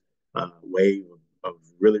have this wave of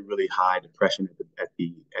really really high depression at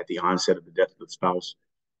the onset of the death of the spouse,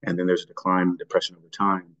 and then there's a decline in depression over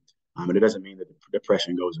time. And it doesn't mean that the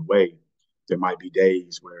depression goes away. There might be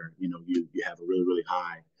days where you have a really really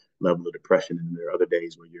high level of depression, and there are other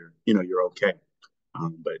days where you're okay.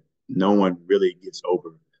 But no one really gets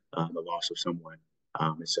over the loss of someone.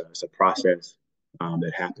 It's a process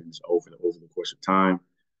that happens over the course of time.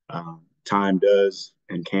 Time does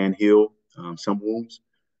and can heal some wounds,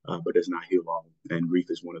 but does not heal all. And grief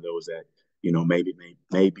is one of those that maybe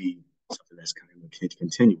may be something that's kind of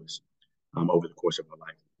continuous over the course of our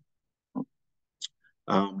life.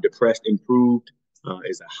 Depressed improved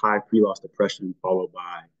is a high pre-loss depression followed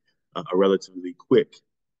by a relatively quick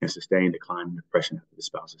and sustained decline in depression after the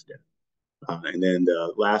spouse's death. And then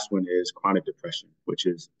the last one is chronic depression, which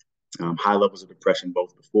is high levels of depression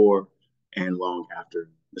both before and long after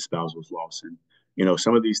the spouse was lost. And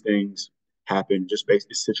some of these things happen just based,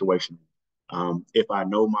 it's situational. If I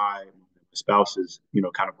know my spouse is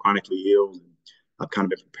kind of chronically ill, and I've kind of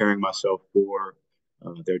been preparing myself for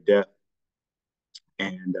their death,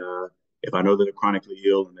 and if I know that they're chronically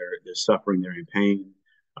ill and they're suffering, they're in pain,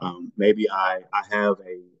 maybe I have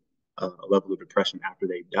a level of depression after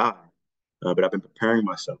they die. But I've been preparing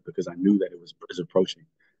myself because I knew that it was approaching,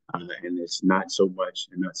 and it's not so much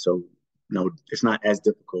and not so no, it's not as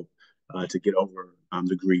difficult to get over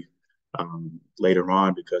the grief later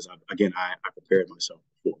on because I prepared myself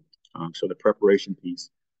before. So the preparation piece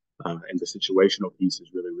and the situational piece is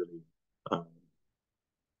really really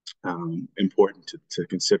um, important to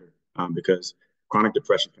consider because chronic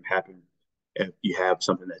depression can happen if you have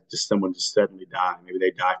something that just someone just suddenly died. Maybe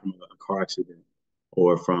they died from a car accident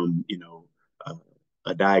or from a,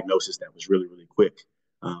 a diagnosis that was really really quick.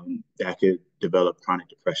 That could develop chronic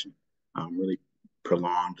depression, really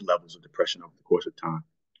prolonged levels of depression over the course of time,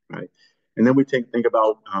 right? And then we think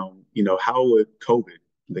about how would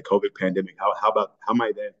the COVID pandemic, how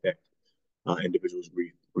might that affect individuals'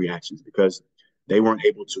 grief reactions because they weren't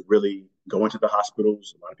able to really go into the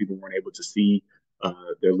hospitals. A lot of people weren't able to see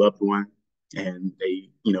their loved one, and they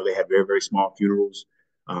had very very small funerals.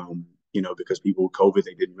 Because people with COVID,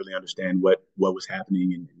 they didn't really understand what was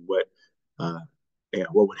happening and uh,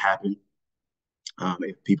 what would happen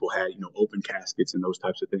if people had open caskets and those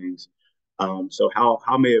types of things. So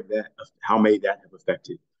how may that have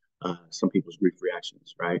affected some people's grief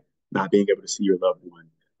reactions, right? Not being able to see your loved one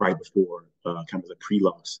right before kind of the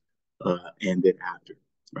pre-loss and then after,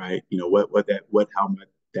 right? How much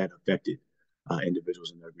that affected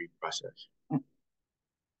individuals in their grief process.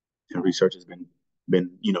 And research has been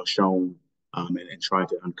shown and trying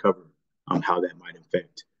to uncover how that might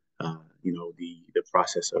affect the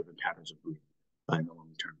process of the patterns of grief in the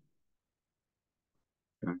long term.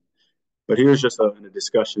 Okay? But here's just a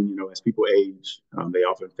discussion. As people age, they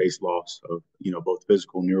often face loss of both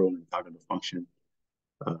physical, neural, and cognitive function.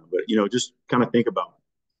 But just kind of think about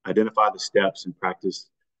identify the steps and practice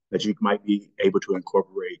that you might be able to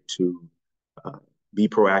incorporate to uh, be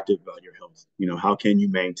proactive about your health. How can you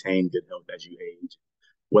maintain good health as you age?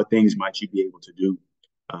 What things might you be able to do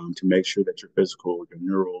to make sure that your physical, your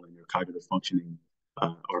neural, and your cognitive functioning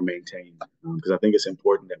are maintained? Because I think it's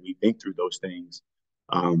important that we think through those things.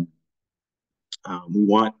 Um, we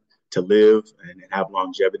want to live and have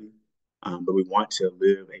longevity, but we want to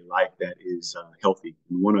live a life that is healthy.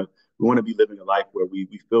 We want to be living a life where we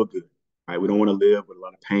feel good, right? We don't want to live with a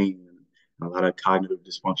lot of pain and a lot of cognitive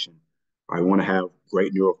dysfunction. Right? We want to have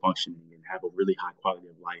great neural functioning and have a really high quality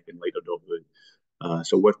of life in late adulthood.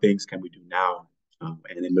 So, what things can we do now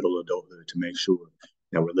and in middle adulthood to make sure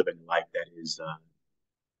that we're living a life that is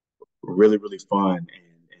really, really fun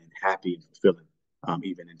and happy and fulfilling,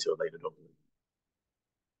 even until late adulthood?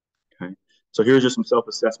 Okay. So here's just some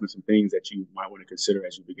self-assessments and things that you might want to consider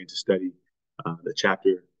as you begin to study the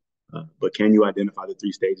chapter. But can you identify the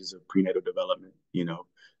three stages of prenatal development?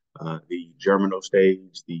 The germinal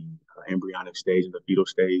stage, the embryonic stage, and the fetal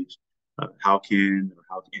stage. How and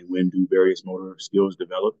when do various motor skills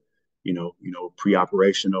develop?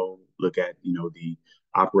 Pre-operational. Look at the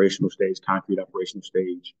operational stage, concrete operational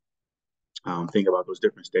stage. Think about those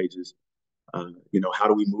different stages. How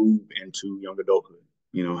do we move into young adulthood?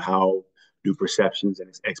 How do perceptions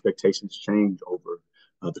and expectations change over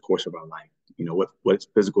the course of our life? What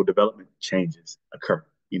physical development changes occur?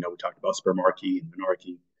 We talked about spermarchy and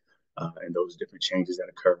menarche, and those different changes that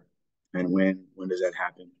occur. And when does that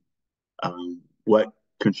happen? What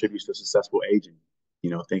contributes to successful aging?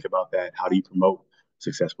 Think about that. How do you promote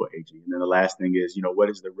successful aging? And then the last thing is, what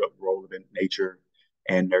is the role of nature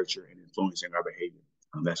and nurture in influencing our behavior?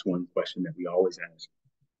 That's one question that we always ask.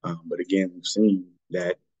 But again, we've seen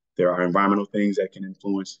that there are environmental things that can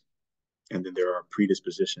influence, and then there are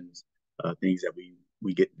predispositions, things that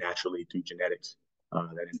we get naturally through genetics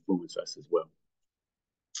that influence us as well.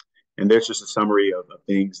 And there's just a summary of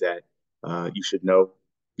things that you should know.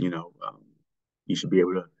 You should be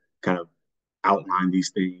able to kind of outline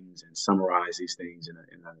these things and summarize these things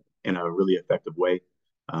in a really effective way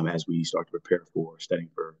as we start to prepare for studying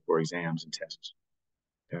for exams and tests.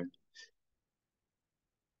 Okay.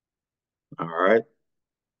 All right.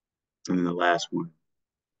 And then the last one.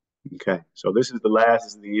 Okay. So this is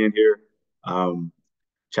the end here.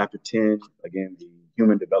 Chapter 10, again, the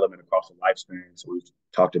human development across the lifespan. So we've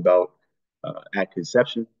talked about at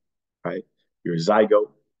conception, right? You're a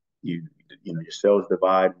zygote. Your cells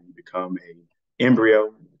divide and you become a embryo,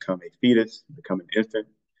 you become a fetus, you become an infant.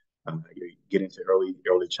 You get into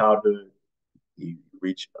early childhood. You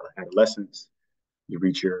reach adolescence. You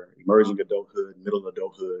reach your emerging adulthood, middle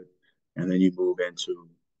adulthood, and then you move into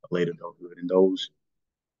late adulthood. And those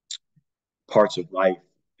parts of life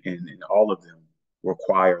and all of them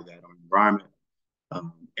require that our environment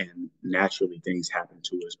and naturally things happen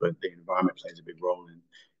to us, but the environment plays a big role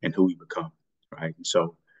in who we become, right? And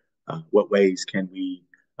so, what ways can we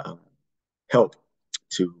help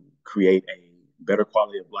to create a better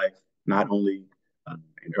quality of life, not only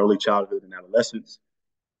in early childhood and adolescence,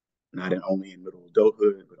 not only in middle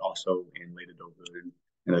adulthood, but also in late adulthood.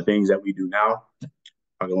 And the things that we do now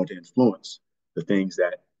are going to influence the things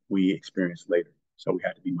that we experience later. So we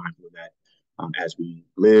have to be mindful of that as we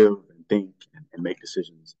live and think and make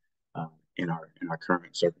decisions in our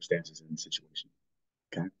current circumstances and situation.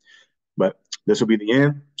 Okay, but this will be the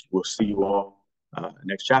end. We'll see you all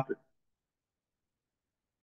next chapter.